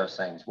to be those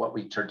things, what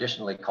we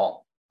traditionally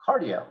call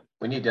cardio.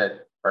 We need to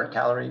burn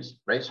calories,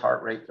 raise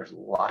heart rate. There's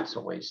lots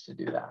of ways to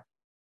do that.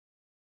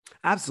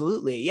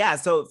 Absolutely. Yeah.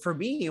 So for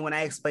me, when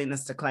I explain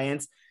this to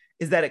clients,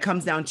 is that it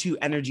comes down to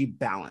energy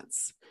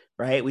balance,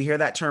 right? We hear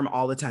that term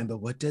all the time, but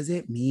what does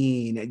it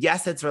mean?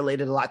 Yes, it's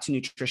related a lot to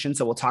nutrition.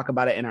 So we'll talk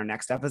about it in our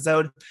next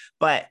episode.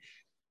 But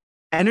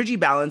energy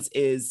balance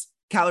is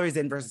calories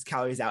in versus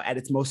calories out at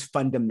its most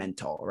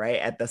fundamental, right?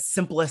 At the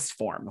simplest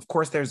form. Of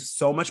course, there's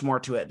so much more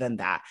to it than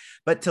that.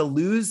 But to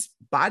lose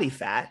body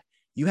fat,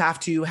 you have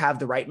to have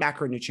the right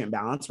macronutrient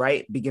balance,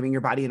 right? Be giving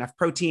your body enough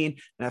protein,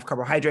 enough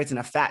carbohydrates,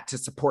 enough fat to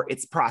support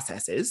its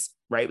processes,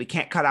 right? We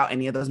can't cut out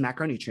any of those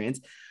macronutrients.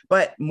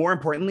 But more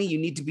importantly, you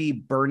need to be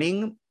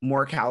burning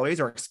more calories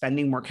or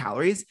expending more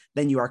calories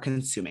than you are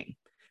consuming.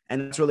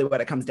 And that's really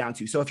what it comes down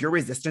to. So if you're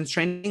resistance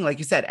training, like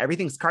you said,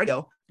 everything's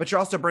cardio, but you're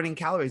also burning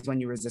calories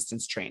when you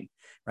resistance train,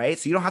 right?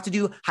 So you don't have to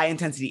do high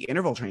intensity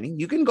interval training.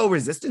 You can go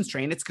resistance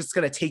train. It's just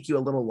going to take you a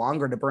little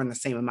longer to burn the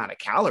same amount of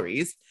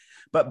calories.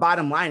 But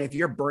bottom line, if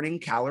you're burning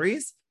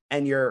calories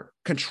and you're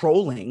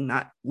controlling,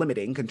 not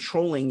limiting,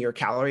 controlling your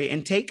calorie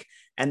intake,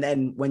 and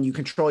then when you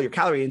control your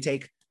calorie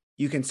intake,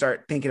 you can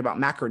start thinking about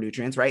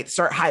macronutrients, right?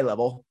 Start high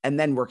level and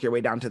then work your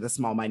way down to the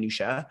small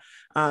minutia.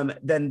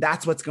 Then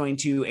that's what's going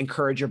to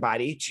encourage your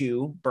body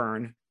to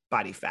burn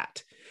body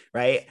fat,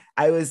 right?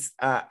 I always,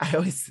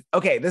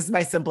 okay, this is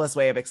my simplest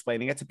way of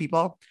explaining it to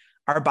people.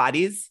 Our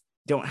bodies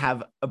don't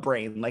have a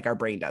brain like our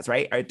brain does,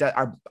 right?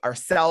 Our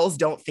cells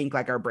don't think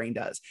like our brain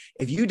does.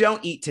 If you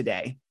don't eat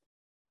today,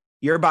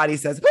 your body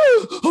says,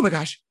 oh my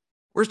gosh,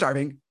 we're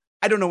starving.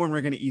 I don't know when we're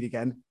going to eat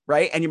again,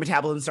 right? And your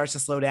metabolism starts to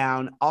slow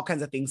down. All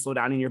kinds of things slow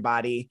down in your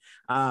body.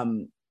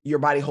 Your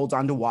body holds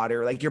on to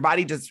water. Like your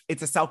body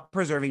it's a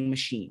self-preserving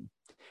machine,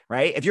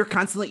 right? If you're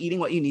constantly eating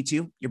what you need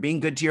to, you're being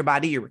good to your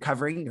body, you're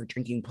recovering, you're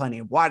drinking plenty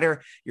of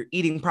water, you're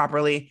eating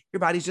properly, your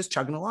body's just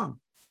chugging along,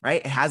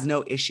 right? It has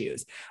no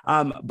issues.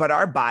 But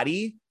our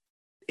body,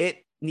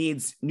 it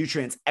needs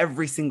nutrients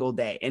every single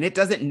day. And it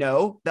doesn't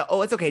know that,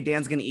 oh, it's okay,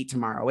 Dan's going to eat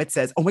tomorrow. It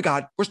says, oh my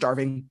God, we're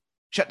starving.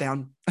 Shut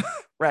down,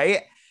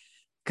 right?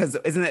 Because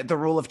isn't it the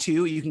rule of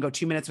 2? You can go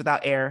 2 minutes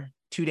without air,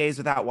 2 days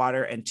without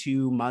water, and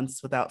 2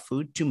 months without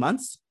food. 2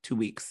 months, 2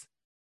 weeks.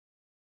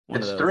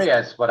 It's 3.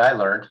 That's what I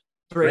learned.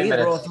 3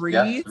 minutes. Rule of 3.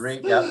 Yep, 3.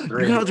 Yep,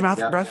 3. You can hold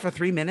your breath for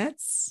 3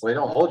 minutes. Well, you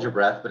don't hold your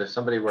breath, but if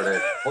somebody were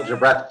to hold your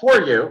breath for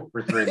you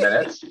for 3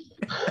 minutes.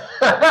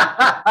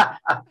 I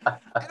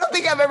don't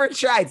think I've ever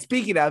tried.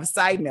 Speaking of,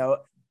 side note,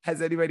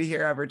 has anybody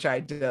here ever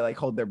tried to like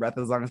hold their breath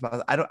as long as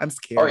possible? I'm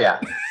scared. Oh yeah.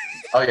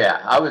 Oh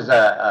yeah. I was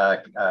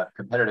a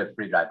competitive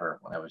free diver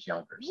when I was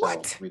younger. So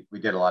what? We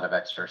did a lot of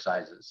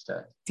exercises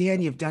to.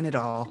 Dan, you've done it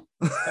all.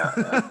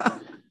 Yeah.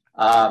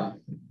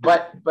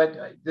 But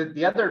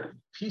the other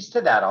piece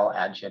to that I'll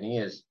add, Jenny,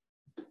 is,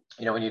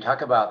 when you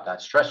talk about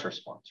that stress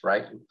response,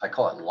 right? I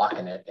call it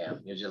locking it down.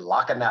 You're just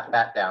locking that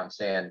fat down,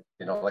 saying,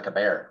 like a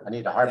bear, I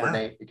need to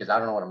hibernate because I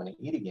don't know what I'm going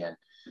to eat again.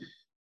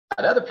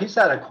 Another piece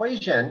of that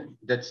equation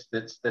that's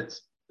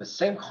the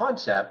same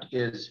concept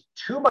is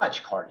too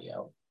much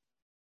cardio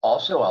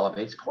also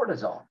elevates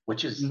cortisol,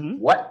 which is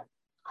what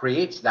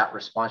creates that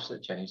response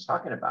that Jenny's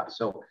talking about.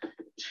 So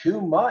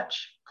too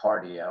much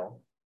cardio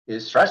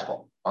is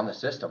stressful on the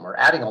system. We're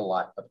adding a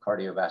lot of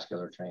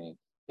cardiovascular training,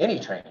 any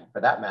training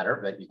for that matter,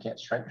 but you can't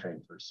strength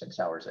train for 6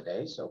 hours a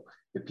day. So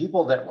the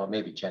people that, well,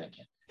 maybe Jenny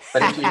can,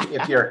 but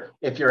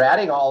if you're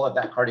adding all of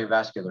that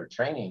cardiovascular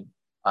training,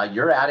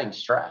 you're adding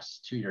stress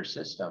to your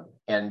system.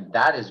 And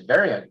that is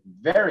very,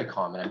 very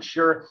common. I'm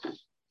sure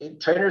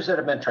trainers that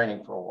have been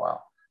training for a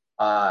while,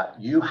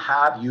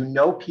 you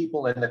know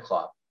people in the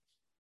club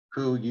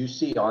who you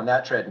see on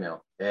that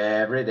treadmill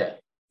every day.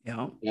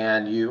 Yeah.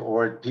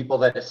 Or people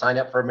that sign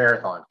up for a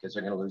marathon because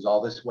they're going to lose all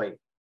this weight.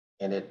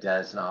 And it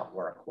does not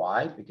work.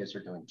 Why? Because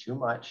they're doing too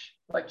much.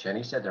 Like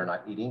Jenny said, they're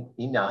not eating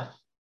enough.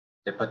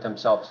 They put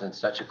themselves in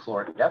such a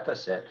caloric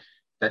deficit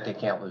that they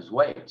can't lose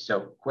weight.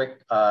 So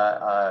quick,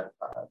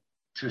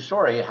 true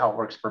story, how it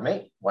works for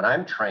me. When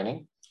I'm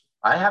training,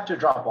 I have to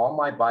drop all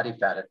my body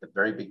fat at the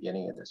very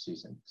beginning of the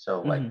season.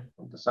 So like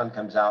when the sun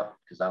comes out,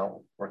 because I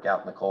don't work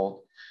out in the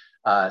cold.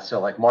 So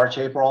like March,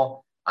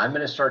 April, I'm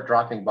going to start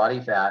dropping body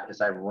fat as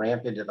I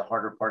ramp into the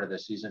harder part of the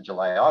season,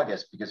 July,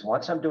 August, because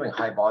once I'm doing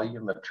high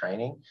volume of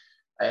training,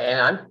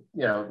 and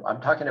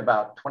I'm talking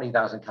about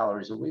 20,000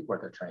 calories a week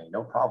worth of training,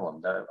 no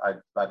problem.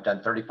 I've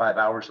done 35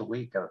 hours a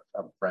week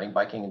of running,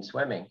 biking, and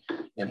swimming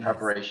in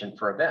preparation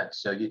for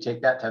events. So you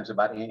take that times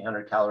about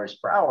 800 calories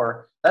per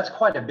hour, that's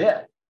quite a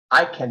bit.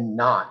 I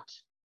cannot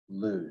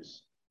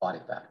lose body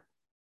fat.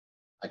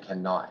 I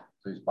cannot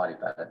lose body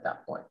fat at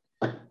that point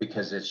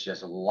because it's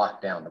just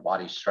locked down. The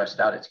body's stressed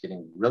out. It's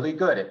getting really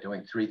good at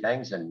doing 3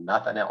 things and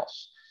nothing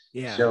else.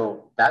 Yeah.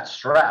 So that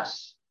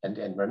stress, and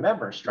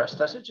remember, stress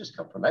doesn't just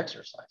come from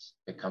exercise.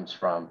 It comes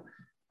from,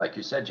 like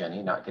you said,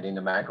 Jenny, not getting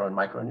the macro and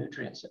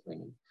micronutrients that we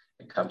need.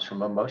 It comes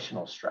from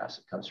emotional stress.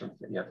 It comes from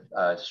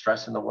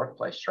stress in the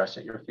workplace, stress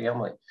at your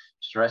family,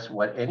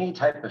 any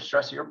type of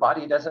stress. Your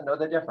body doesn't know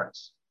the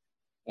difference.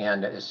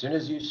 And as soon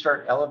as you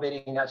start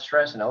elevating that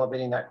stress and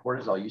elevating that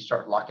cortisol, you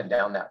start locking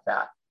down that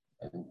fat,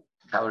 and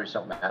calories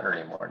don't matter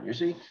anymore. And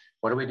usually,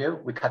 what do?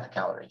 We cut the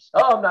calories.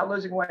 Oh, I'm not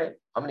losing weight.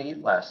 I'm going to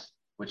eat less,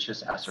 which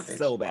just exacerbates.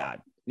 So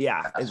bad.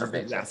 Yeah, it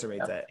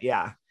exacerbates it.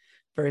 Yeah,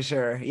 for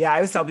sure. Yeah, I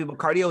always tell people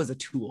cardio is a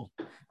tool,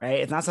 right?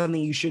 It's not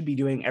something you should be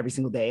doing every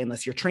single day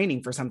unless you're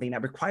training for something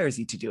that requires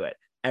you to do it.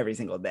 every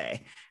single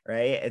day,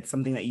 right? It's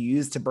something that you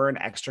use to burn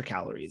extra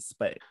calories,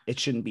 but it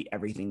shouldn't be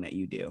everything that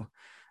you do.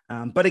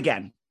 But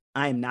again,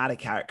 I'm not a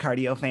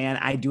cardio fan.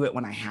 I do it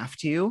when I have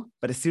to,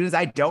 but as soon as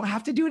I don't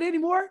have to do it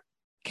anymore,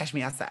 catch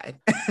me outside.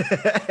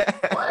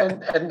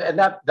 Well, and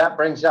that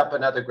brings up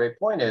another great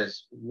point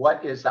is,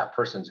 what is that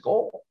person's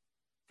goal?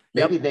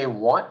 Maybe they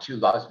want to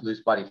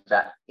lose body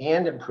fat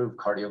and improve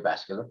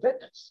cardiovascular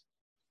fitness,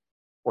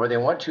 or they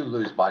want to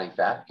lose body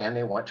fat and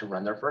they want to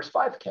run their first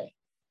 5K.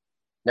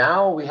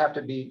 Now we have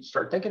to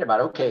start thinking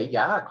about, okay,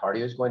 yeah,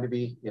 cardio is going to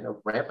be,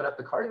 ramping up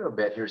the cardio a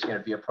bit. Here's going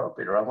to be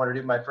appropriate. Or I want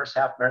to do my first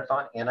half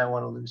marathon and I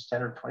want to lose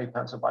 10 or 20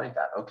 pounds of body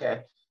fat.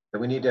 Okay,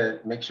 then we need to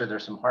make sure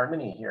there's some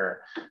harmony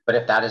here. But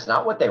if that is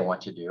not what they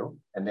want to do,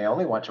 and they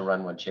only want to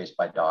run when chased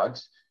by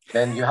dogs,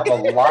 then you have a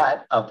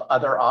lot of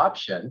other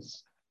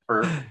options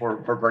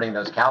for burning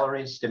those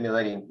calories.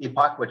 Stimulating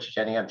EPOC, which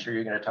Jenny, I'm sure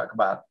you're going to talk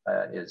about,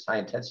 is high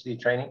intensity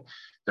training.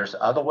 There's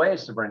other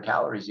ways to burn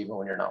calories even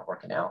when you're not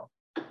working out.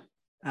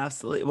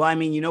 Absolutely. Well, I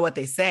mean, you know what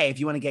they say, if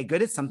you want to get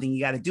good at something, you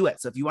got to do it.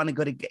 So if you want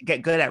to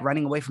get good at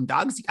running away from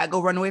dogs, you got to go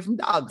run away from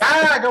dogs.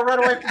 Go run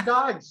away from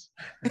dogs.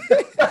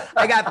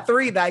 I got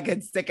 3 that I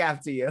could stick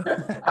after you.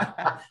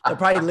 They'll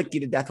probably lick you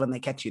to death when they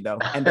catch you, though,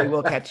 and they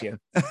will catch you.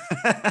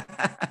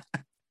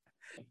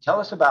 Tell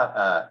us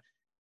about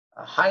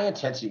high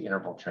intensity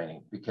interval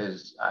training,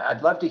 because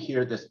I'd love to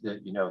hear this,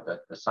 the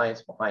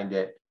science behind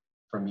it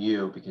from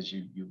you, because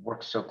you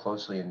work so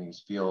closely in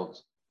these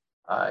fields.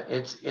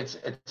 It's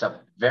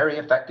a very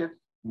effective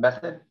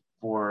method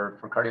for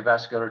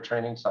cardiovascular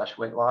training /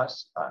 weight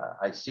loss.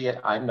 I see it.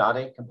 I'm not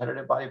a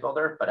competitive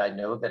bodybuilder, but I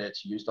know that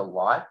it's used a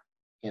lot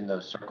in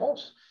those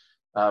circles,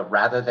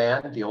 rather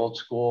than the old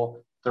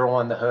school, throw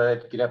on the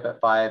hood, get up at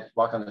 5,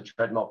 walk on the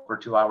treadmill for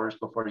 2 hours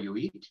before you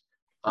eat.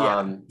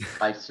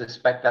 I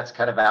suspect that's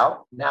kind of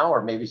out now,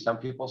 or maybe some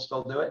people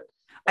still do it.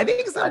 I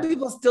think some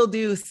people still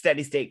do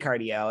steady state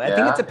cardio. I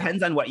think it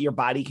depends on what your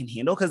body can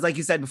handle. Cause like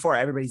you said before,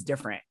 everybody's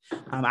different.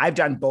 I've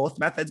done both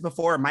methods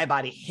before. My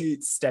body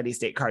hates steady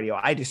state cardio.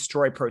 I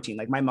destroy protein.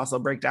 Like my muscle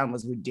breakdown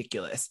was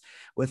ridiculous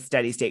with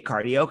steady state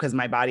cardio. Cause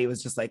my body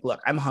was just like, look,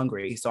 I'm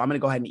hungry. So I'm going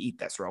to go ahead and eat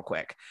this real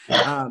quick.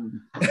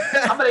 I'm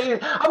going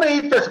to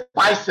eat this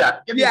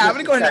bicep. I'm going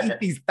to go ahead and eat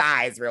these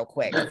thighs real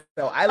quick.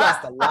 So I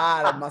lost a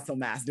lot of muscle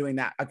mass doing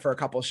that for a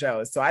couple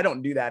shows. So I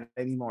don't do that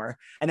anymore.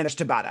 And then there's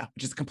Tabata,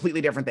 which is a completely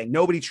different thing.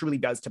 Nobody truly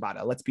does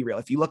Tabata. Let's be real.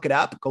 If you look it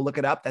up, go look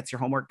it up. That's your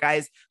homework,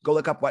 guys. Go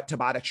look up what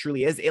Tabata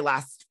truly is. It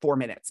lasts 4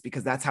 minutes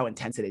because that's how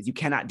intense it is. You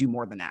cannot do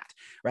more than that,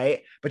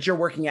 right? But you're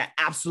working at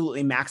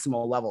absolutely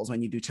maximal levels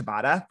when you do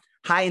Tabata.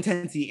 High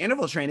intensity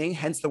interval training,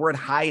 hence the word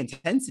high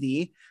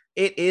intensity,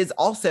 it is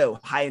also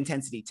high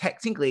intensity.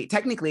 Technically,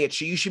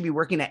 you should be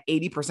working at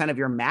 80% of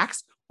your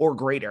max or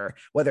greater,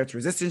 whether it's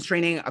resistance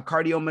training, a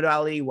cardio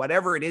modality,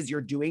 whatever it is you're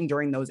doing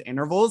during those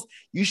intervals,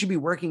 you should be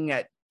working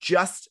at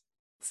just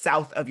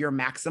south of your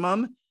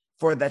maximum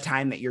for the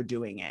time that you're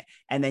doing it.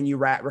 And then you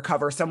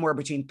recover somewhere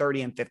between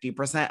 30 and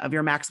 50% of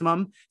your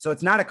maximum. So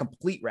it's not a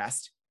complete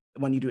rest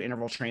when you do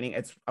interval training,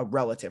 it's a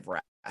relative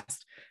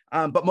rest.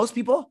 But most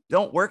people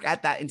don't work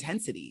at that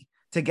intensity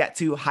to get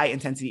to high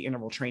intensity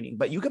interval training,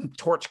 but you can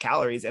torch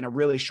calories in a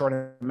really short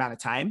amount of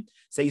time.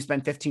 Say you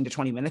spend 15 to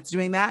 20 minutes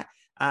doing that.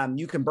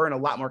 You can burn a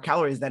lot more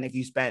calories than if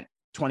you spent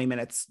 20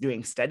 minutes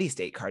doing steady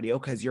state cardio,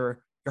 because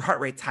your heart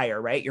rate's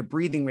higher, right? Your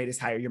breathing rate is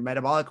higher. Your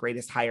metabolic rate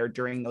is higher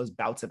during those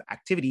bouts of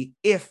activity,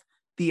 if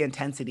the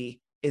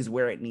intensity is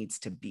where it needs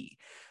to be.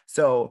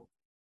 So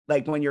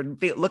like when you're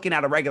looking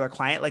at a regular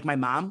client, like my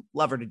mom,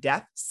 love her to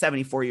death,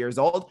 74 years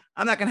old,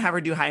 I'm not going to have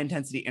her do high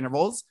intensity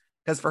intervals,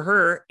 because for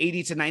her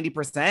 80 to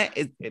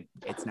 90%,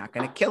 it's not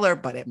going to kill her,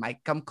 but it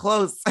might come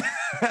close,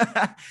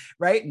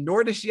 right?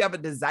 Nor does she have a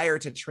desire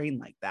to train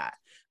like that.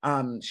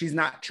 She's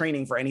not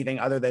training for anything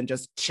other than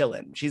just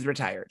chilling. She's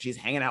retired. She's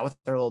hanging out with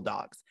her little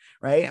dogs,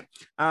 right?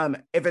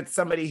 If it's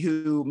somebody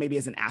who maybe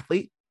is an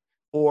athlete,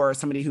 or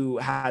somebody who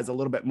has a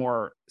little bit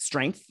more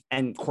strength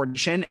and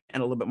coordination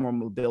and a little bit more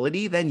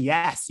mobility, then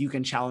yes, you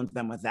can challenge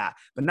them with that.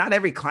 But not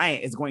every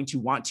client is going to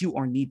want to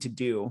or need to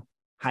do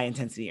high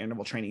intensity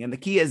interval training. And the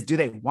key is, do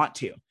they want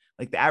to?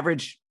 Like the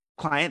average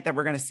client that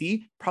we're going to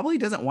see probably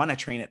doesn't want to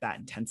train at that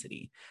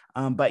intensity.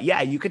 But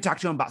yeah, you could talk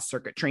to them about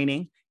circuit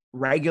training,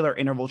 regular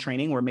interval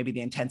training, where maybe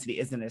the intensity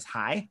isn't as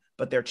high,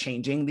 but they're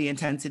changing the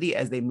intensity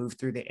as they move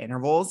through the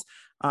intervals.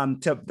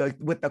 With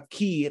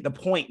the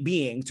point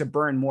being to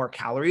burn more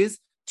calories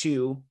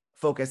to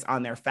focus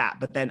on their fat,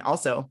 but then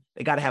also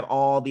they got to have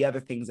all the other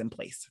things in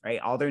place, right?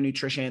 All their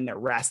nutrition, their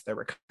rest, their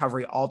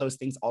recovery, all those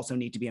things also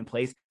need to be in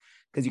place,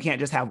 because you can't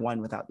just have one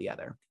without the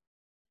other.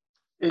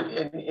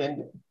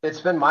 And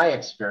it's been my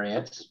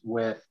experience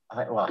with,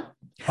 by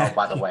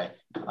the way,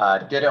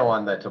 ditto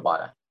on the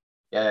Tabata.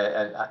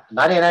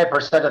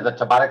 99% of the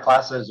Tabata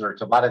classes, or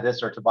Tabata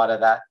this or Tabata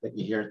that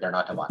you hear, they're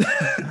not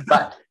Tabata.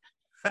 But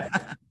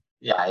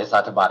yeah, it's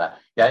not Tabata.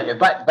 Yeah,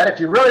 but if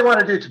you really want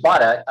to do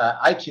Tabata,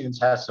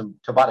 iTunes has some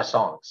Tabata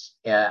songs.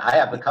 And I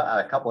have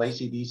a couple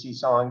AC/DC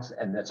songs,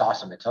 and it's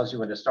awesome. It tells you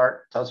when to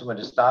start, tells you when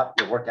to stop.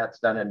 Your workout's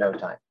done in no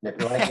time. And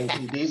if you like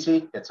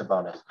AC/DC, it's a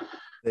bonus.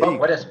 But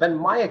what has been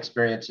my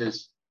experience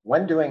is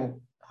when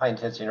doing high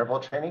intensity interval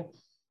training,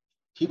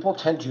 people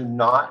tend to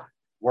not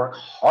work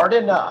hard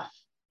enough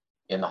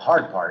in the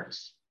hard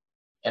parts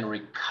and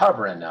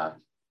recover enough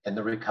in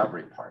the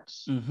recovery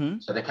parts. Mm-hmm.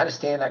 So they kind of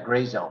stay in that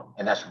gray zone.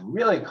 And that's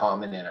really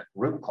common in a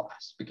group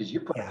class because you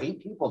put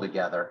 8 people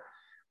together,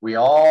 we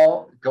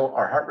all go,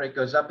 our heart rate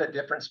goes up at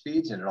different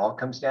speeds and it all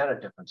comes down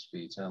at different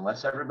speeds. And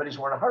unless everybody's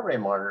wearing a heart rate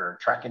monitor or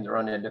tracking their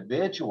own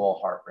individual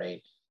heart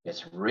rate,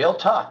 it's real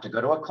tough to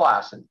go to a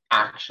class and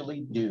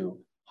actually do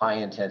high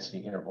intensity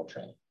interval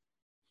training.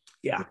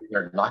 Yeah.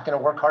 You're not going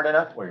to work hard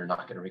enough or you're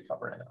not going to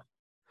recover enough.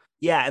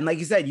 Yeah. And like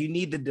you said, you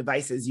need the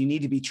devices. You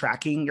need to be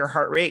tracking your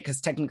heart rate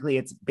because technically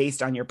it's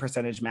based on your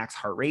percentage max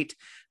heart rate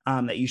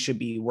that you should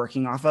be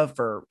working off of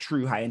for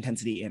true high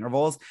intensity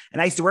intervals.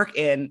 And I used to work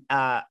in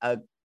a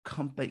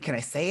company. Can I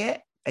say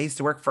it? I used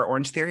to work for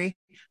Orange Theory.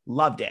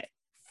 Loved it.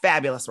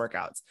 Fabulous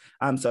workouts.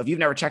 So if you've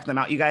never checked them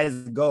out, you guys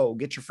go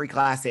get your free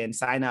class in,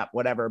 sign up,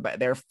 whatever, but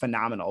they're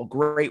phenomenal.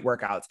 Great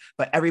workouts.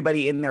 But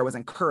everybody in there was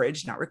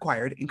encouraged, not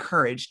required,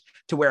 encouraged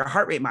to wear a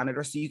heart rate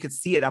monitor so you could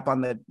see it up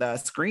on the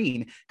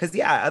screen. Because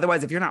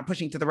otherwise, if you're not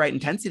pushing to the right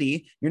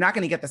intensity, you're not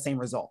going to get the same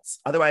results.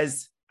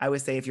 Otherwise, I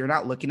would say if you're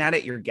not looking at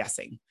it, you're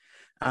guessing.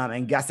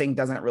 And guessing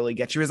doesn't really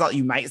get you results.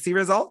 You might see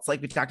results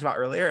like we talked about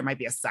earlier. It might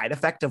be a side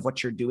effect of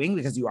what you're doing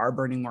because you are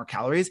burning more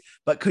calories,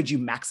 but could you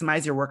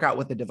maximize your workout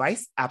with the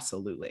device?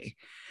 Absolutely.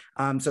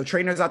 So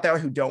trainers out there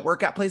who don't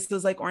work at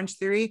places like Orange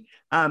Theory,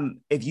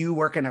 if you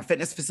work in a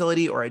fitness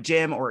facility or a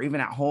gym or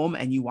even at home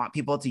and you want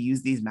people to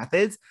use these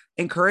methods,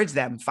 encourage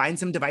them, find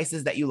some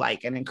devices that you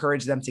like and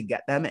encourage them to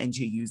get them and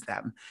to use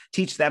them.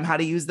 Teach them how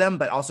to use them,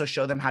 but also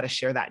show them how to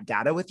share that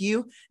data with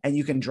you and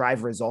you can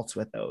drive results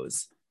with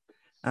those.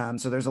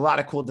 So there's a lot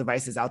of cool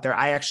devices out there.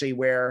 I actually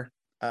wear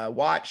a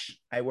watch,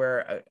 I wear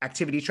an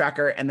activity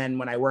tracker. And then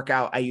when I work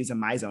out, I use a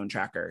MyZone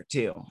tracker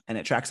too. And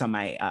it tracks on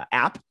my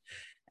app.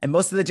 And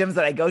most of the gyms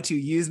that I go to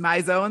use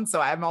MyZone.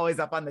 So I'm always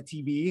up on the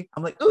TV.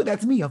 I'm like, oh,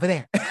 that's me over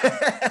there.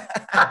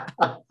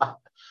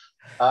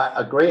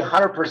 Agree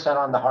 100%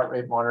 on the heart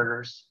rate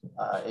monitors.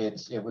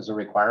 It was a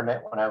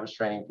requirement when I was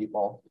training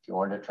people. If you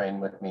wanted to train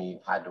with me, you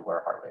had to wear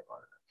a heart rate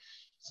monitor.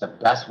 It's the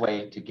best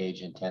way to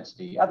gauge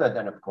intensity, other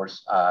than, of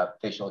course,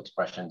 facial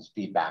expressions,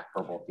 feedback,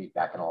 verbal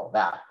feedback, and all of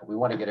that. We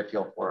want to get a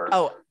feel for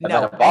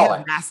metabolic. I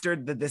have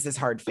mastered the this is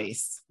hard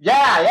face.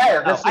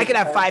 Yeah. I could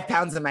have 5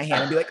 pounds in my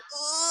hand and be like,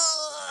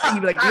 ugh.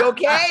 You'd be like, you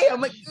okay?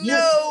 I'm like,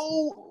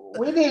 no.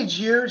 We need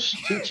you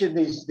teaching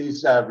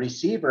these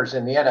receivers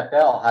in the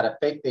NFL how to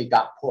fake they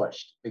got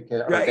pushed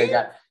because they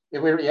got.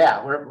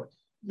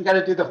 You got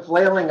to do the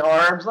flailing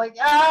arms, like,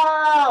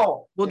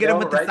 ow! We'll get them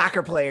with the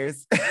soccer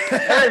players.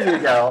 There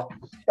you go.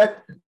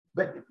 But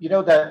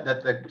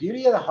the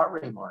beauty of the heart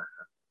rate monitor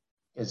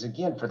is,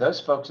 again, for those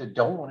folks that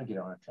don't want to get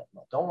on a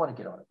treadmill, don't want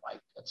to get on a bike,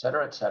 et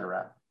cetera, et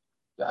cetera.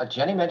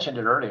 Jenny mentioned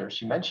it earlier.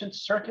 She mentioned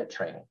circuit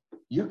training.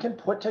 You can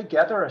put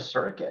together a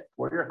circuit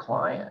for your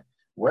client,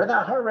 wear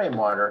that heart rate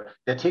monitor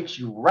that takes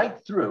you right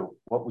through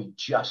what we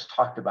just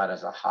talked about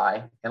as a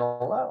high and a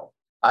low.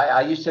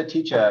 I used to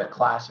teach a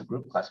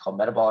group class called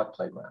Metabolic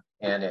Playground,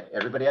 and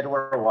everybody had to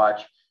wear a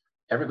watch.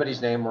 Everybody's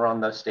name were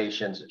on the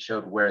stations. It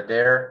showed where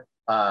their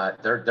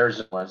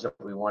zones that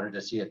we wanted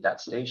to see at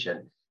that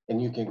station. And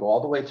you can go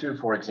all the way through,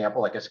 for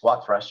example, like a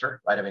squat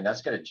thruster, right? I mean,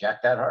 that's going to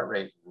jack that heart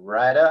rate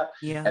right up.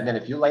 Yeah. And then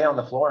if you lay on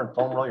the floor and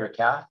foam roll your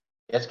calf,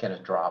 it's going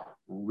to drop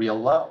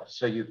real low.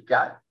 So you've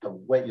got a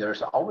way,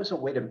 there's always a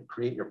way to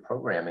create your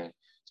programming,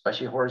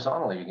 especially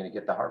horizontally. You're going to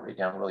get the heart rate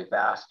down really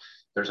fast.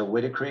 There's a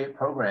way to create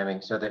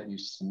programming so that you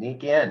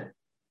sneak in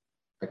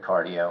the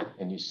cardio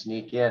and you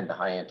sneak in the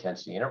high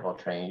intensity interval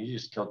training. You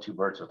just kill 2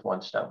 birds with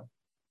 1 stone.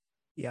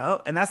 Yeah.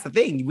 And that's the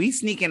thing. We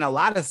sneak in a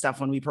lot of stuff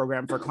when we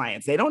program for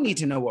clients. They don't need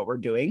to know what we're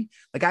doing.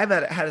 Like I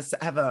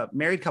have a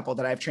married couple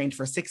that I've trained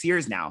for 6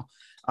 years now,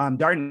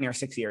 darn near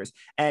 6 years.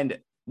 And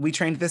we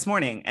trained this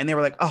morning and they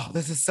were like, oh,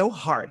 this is so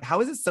hard.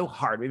 How is it so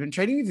hard? We've been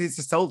training these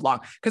for so long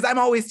because I'm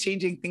always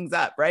changing things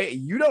up, right?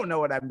 You don't know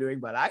what I'm doing,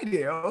 but I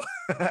do.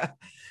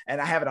 And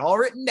I have it all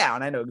written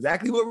down. I know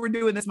exactly what we're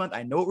doing this month.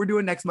 I know what we're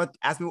doing next month.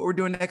 Ask me what we're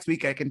doing next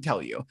week. I can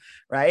tell you,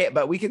 right?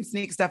 But we can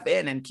sneak stuff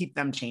in and keep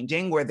them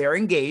changing where they're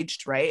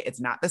engaged, right? It's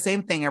not the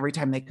same thing every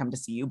time they come to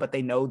see you, but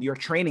they know your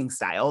training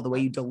style, the way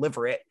you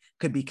deliver it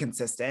could be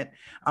consistent.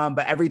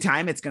 But every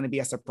time it's going to be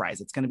a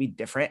surprise. It's going to be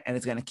different and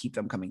it's going to keep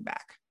them coming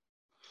back.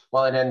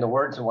 Well, and in the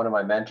words of one of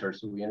my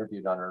mentors who we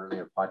interviewed on an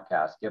earlier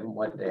podcast, give them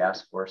what they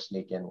ask for,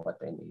 sneak in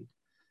what they need.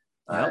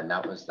 Yep. And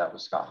that was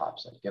Scott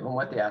Hobson. Give them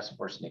what they ask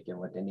for, sneak in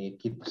what they need.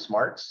 Keep the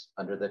smarts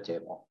under the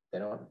table. They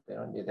don't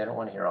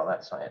want to hear all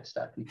that science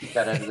stuff. You keep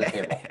that under the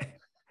table.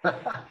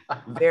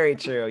 Very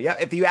true. Yeah.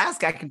 If you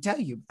ask, I can tell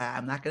you.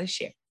 I'm not going to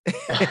share.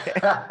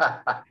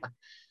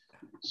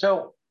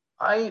 So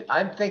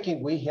I'm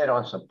thinking we hit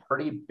on some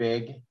pretty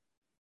big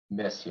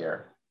myths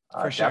here.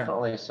 For sure.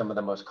 Definitely some of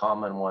the most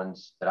common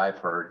ones that I've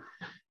heard.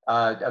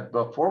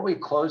 Before we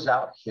close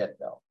out HIIT,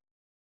 though,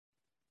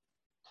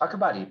 talk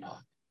about EPOC,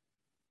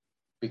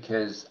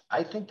 because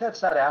I think that's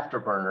that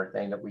afterburner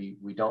thing that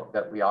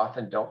we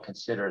often don't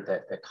consider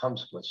that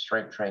comes with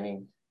strength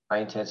training, high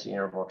intensity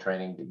interval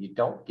training that you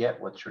don't get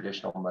with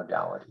traditional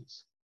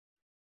modalities?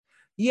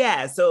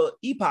 Yeah, so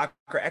EPOC,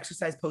 or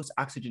exercise post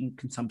oxygen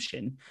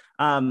consumption,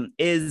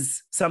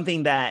 is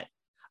something that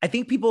I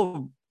think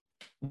people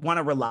want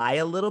to rely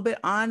a little bit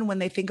on when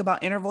they think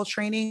about interval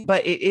training,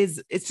 but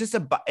it's just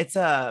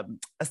not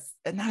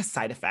a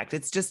side effect.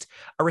 It's just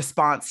a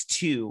response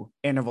to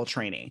interval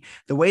training.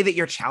 The way that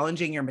you're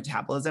challenging your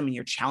metabolism and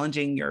you're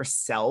challenging your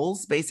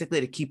cells basically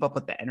to keep up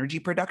with the energy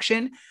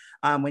production.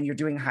 When you're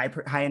doing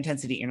high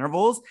intensity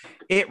intervals,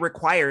 it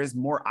requires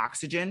more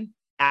oxygen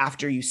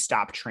after you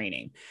stop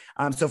training.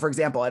 So for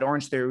example, at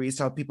Orange Theory, we used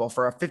to tell people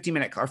for a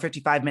 50-minute or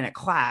 55-minute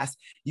class,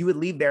 you would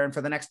leave there, and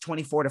for the next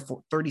 24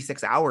 to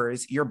 36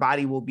 hours, your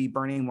body will be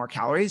burning more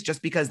calories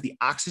just because the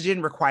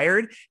oxygen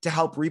required to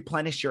help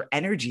replenish your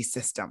energy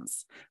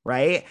systems,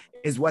 right,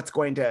 is what's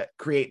going to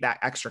create that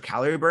extra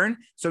calorie burn.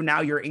 So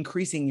now you're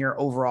increasing your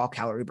overall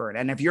calorie burn.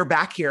 And if you're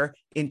back here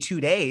in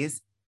 2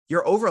 days,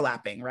 you're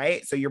overlapping,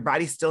 right? So your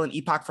body's still in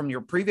EPOC from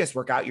your previous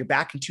workout. You're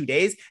back in 2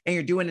 days and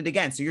you're doing it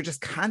again. So you're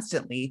just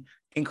constantly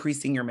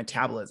increasing your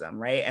metabolism,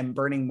 right? And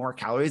burning more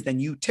calories than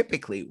you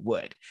typically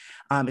would.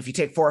 If you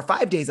take 4 or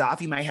 5 days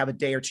off, you might have a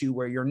day or two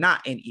where you're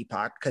not in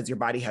EPOC because your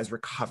body has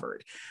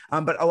recovered.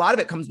 But a lot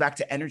of it comes back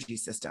to energy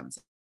systems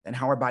and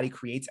how our body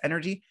creates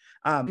energy.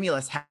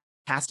 Stimulus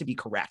has to be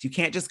correct. You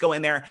can't just go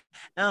in there,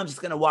 oh, I'm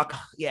just going to walk.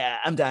 Yeah,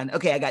 I'm done.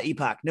 Okay, I got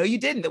EPOC. No, you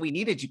didn't. That we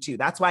needed you to.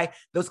 That's why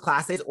those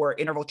classes or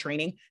interval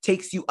training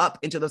takes you up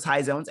into those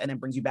high zones and then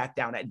brings you back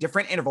down at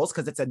different intervals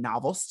because it's a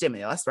novel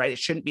stimulus, right? It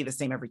shouldn't be the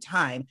same every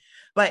time.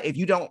 But if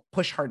you don't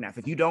push hard enough,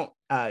 if you don't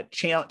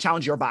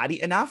challenge your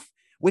body enough,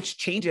 which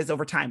changes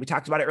over time, we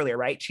talked about it earlier,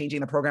 right? Changing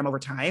the program over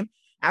time.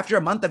 After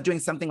a month of doing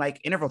something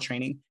like interval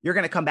training, you're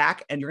going to come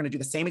back and you're going to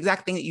do the same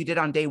exact thing that you did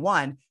on day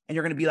one. And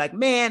you're going to be like,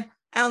 man,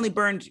 I only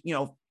burned,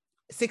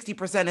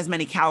 60% as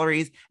many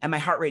calories and my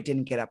heart rate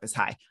didn't get up as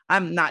high.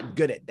 I'm not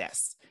good at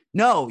this.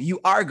 No, you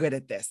are good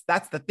at this.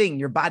 That's the thing.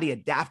 Your body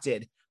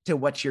adapted to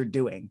what you're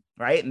doing,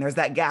 right? And there's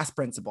that gas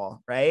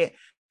principle, right?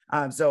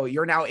 So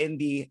you're now in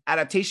the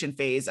adaptation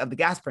phase of the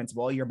gas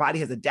principle. Your body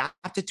has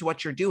adapted to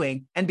what you're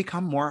doing and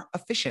become more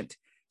efficient.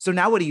 So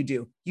now what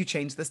do? You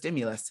change the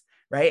stimulus,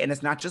 right? And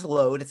it's not just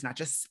load. It's not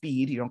just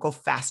speed. You don't go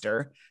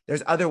faster.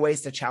 There's other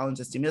ways to challenge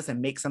the stimulus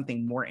and make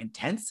something more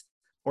intense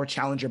or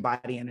challenge your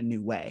body in a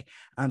new way.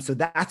 So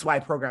that's why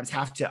programs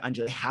have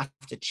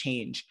to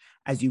change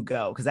as you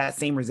go, because that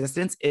same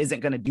resistance isn't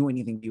going to do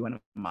anything to you in a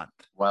month.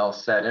 Well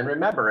said. And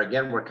remember,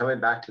 again, we're coming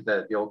back to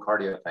the old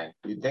cardio thing.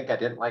 You'd think I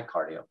didn't like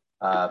cardio,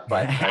 but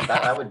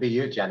that would be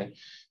you, Jenny.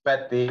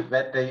 But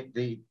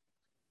the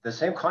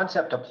same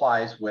concept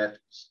applies with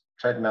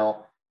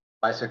treadmill,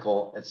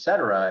 bicycle,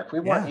 etc. If we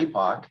want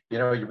EPOC,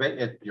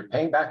 you're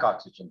paying back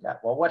oxygen debt.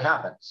 Well, what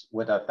happens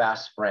with a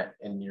fast sprint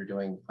and you're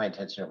doing high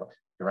intensity interval?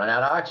 You run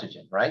out of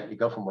oxygen, right? You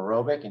go from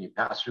aerobic and you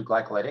pass through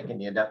glycolytic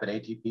and you end up at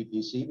ATP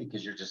PC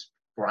because you're just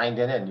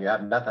grinding and you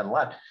have nothing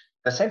left.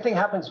 The same thing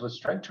happens with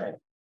strength training.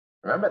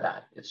 Remember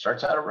that. It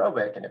starts out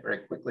aerobic and it very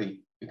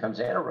quickly becomes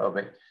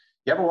anaerobic.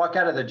 You ever walk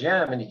out of the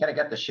gym and you kind of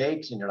get the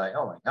shakes and you're like,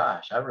 oh my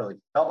gosh, I really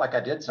felt like I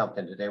did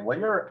something today. Well,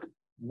 you're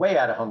way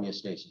out of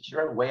homeostasis.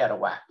 You're way out of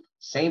whack.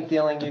 Same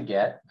feeling you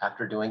get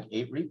after doing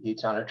 8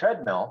 repeats on a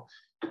treadmill.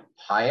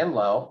 High and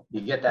low,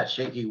 you get that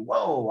shaky,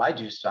 whoa, I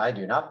do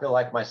not feel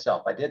like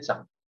myself. I did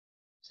something.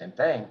 Same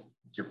thing.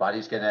 Your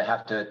body's going to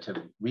have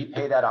to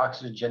repay that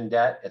oxygen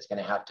debt. It's going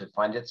to have to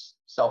find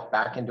itself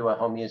back into a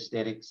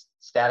homeostatic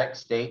static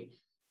state.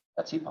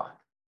 That's EPOC.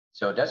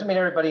 So it doesn't mean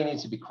everybody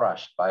needs to be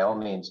crushed. By all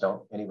means,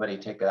 don't anybody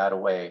take that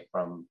away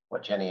from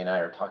what Jenny and I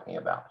are talking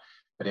about.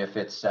 But if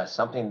it's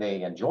something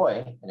they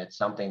enjoy and it's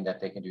something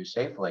that they can do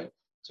safely,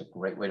 it's a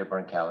great way to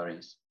burn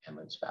calories and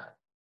lose fat.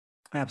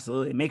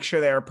 Absolutely. Make sure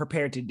they're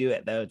prepared to do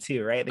it though,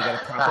 too, right? They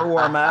got a proper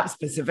warm up,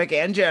 specific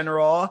and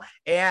general,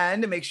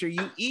 and make sure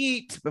you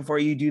eat before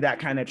you do that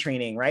kind of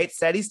training, right?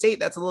 Steady state,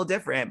 that's a little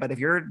different. But if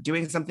you're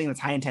doing something that's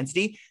high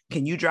intensity,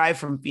 can you drive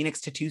from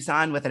Phoenix to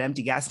Tucson with an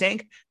empty gas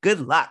tank? Good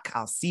luck.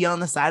 I'll see you on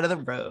the side of the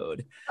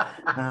road.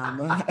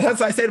 That's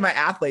what I say to my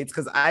athletes,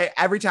 because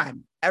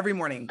every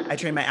morning I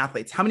train my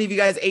athletes. How many of you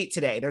guys ate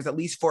today? There's at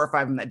least 4 or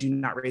 5 of them that do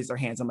not raise their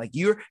hands. I'm like,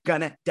 you're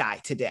gonna die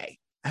today.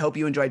 I hope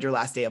you enjoyed your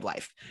last day of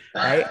life,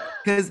 right?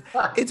 Because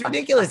it's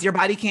ridiculous. Your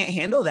body can't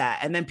handle that.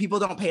 And then people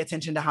don't pay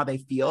attention to how they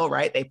feel,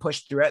 right? They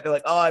push through it. They're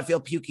like, oh, I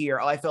feel pukey,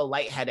 or oh, I feel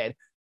lightheaded.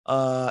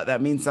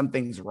 That means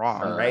something's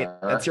wrong, right?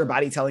 That's your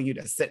body telling you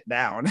to sit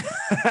down.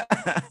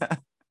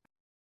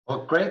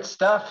 Well, great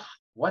stuff.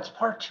 What's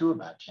part 2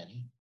 about,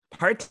 Jenny?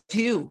 Part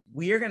 2,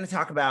 we are going to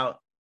talk about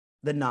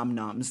the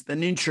nom-noms, the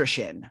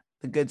nutrition,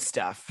 the good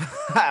stuff.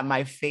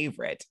 My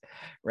favorite,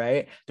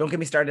 right? Don't get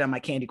me started on my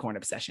candy corn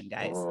obsession,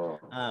 guys.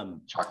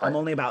 I'm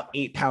only about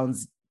 8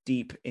 pounds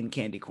deep in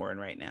candy corn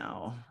right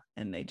now,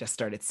 and they just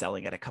started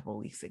selling it a couple of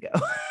weeks ago.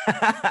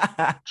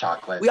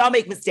 Chocolate. We all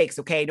make mistakes,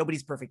 okay?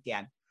 Nobody's perfect,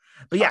 Dan.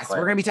 But yes, we're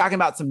going to be talking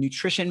about some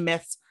nutrition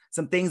myths,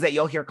 some things that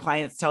you'll hear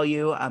clients tell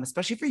you,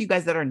 especially for you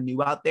guys that are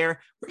new out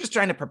there. We're just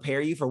trying to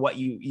prepare you for what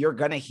you're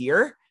going to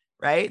hear,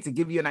 right? To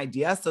give you an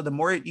idea. So the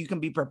more you can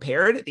be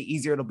prepared, the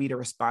easier it'll be to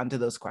respond to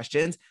those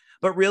questions.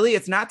 But really,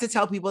 it's not to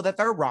tell people that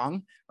they're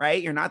wrong,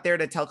 right? You're not there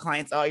to tell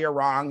clients, oh, you're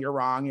wrong, you're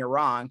wrong, you're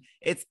wrong.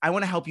 It's, I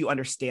want to help you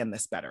understand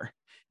this better,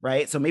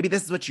 right? So maybe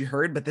this is what you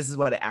heard, but this is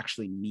what it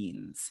actually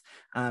means.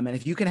 And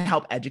if you can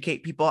help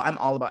educate people, I'm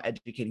all about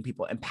educating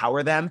people,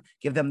 empower them,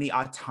 give them the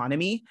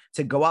autonomy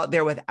to go out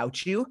there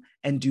without you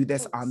and do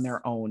this on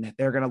their own.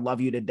 They're going to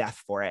love you to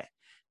death for it.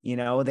 You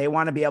know, they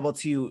want to be able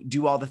to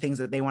do all the things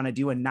that they want to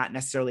do and not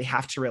necessarily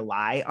have to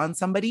rely on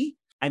somebody.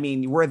 I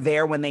mean, we're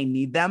there when they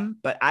need them,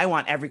 but I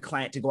want every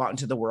client to go out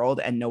into the world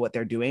and know what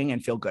they're doing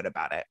and feel good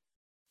about it.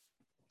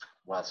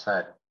 Well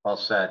said. Well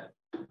said.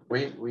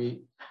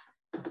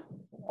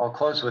 I'll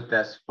close with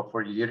this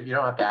before you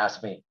don't have to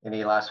ask me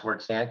any last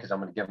words, Stan, because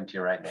I'm going to give them to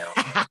you right now.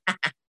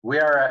 we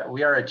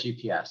are a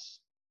GPS,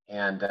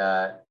 and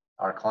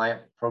our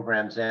client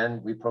programs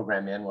in, we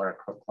program in what our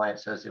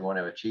client says they want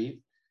to achieve.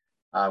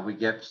 We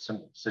give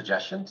some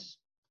suggestions: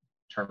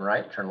 turn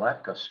right, turn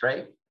left, go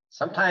straight.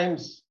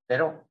 Sometimes they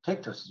don't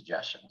take those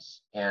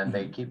suggestions and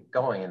they keep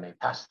going and they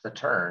pass the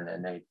turn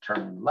and they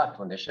turn left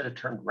when they should have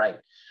turned right.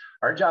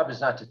 Our job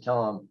is not to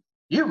tell them,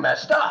 you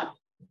messed up.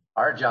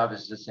 Our job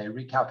is to say,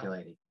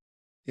 recalculating.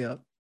 Yeah.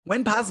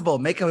 When possible,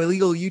 make a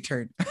legal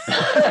U-turn.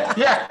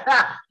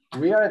 Yeah,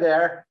 we are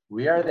there.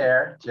 We are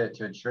there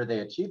to ensure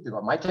they achieve the goal.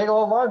 It might take a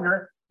little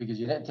longer because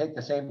you didn't take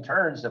the same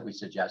turns that we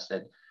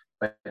suggested,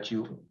 but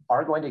you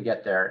are going to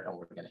get there and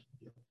we're going to help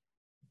you.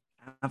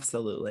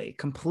 Absolutely.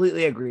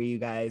 Completely agree, you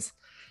guys.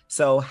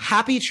 So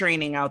happy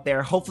training out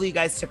there. Hopefully you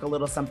guys took a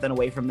little something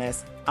away from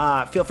this.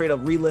 Feel free to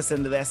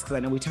re-listen to this because I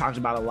know we talked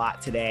about a lot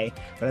today,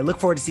 but I look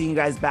forward to seeing you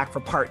guys back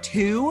for part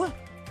 2.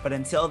 But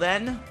until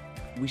then,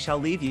 we shall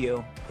leave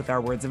you with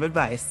our words of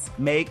advice.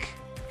 Make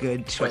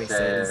good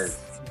choices.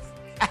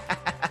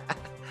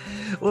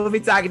 We'll be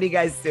talking to you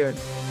guys soon.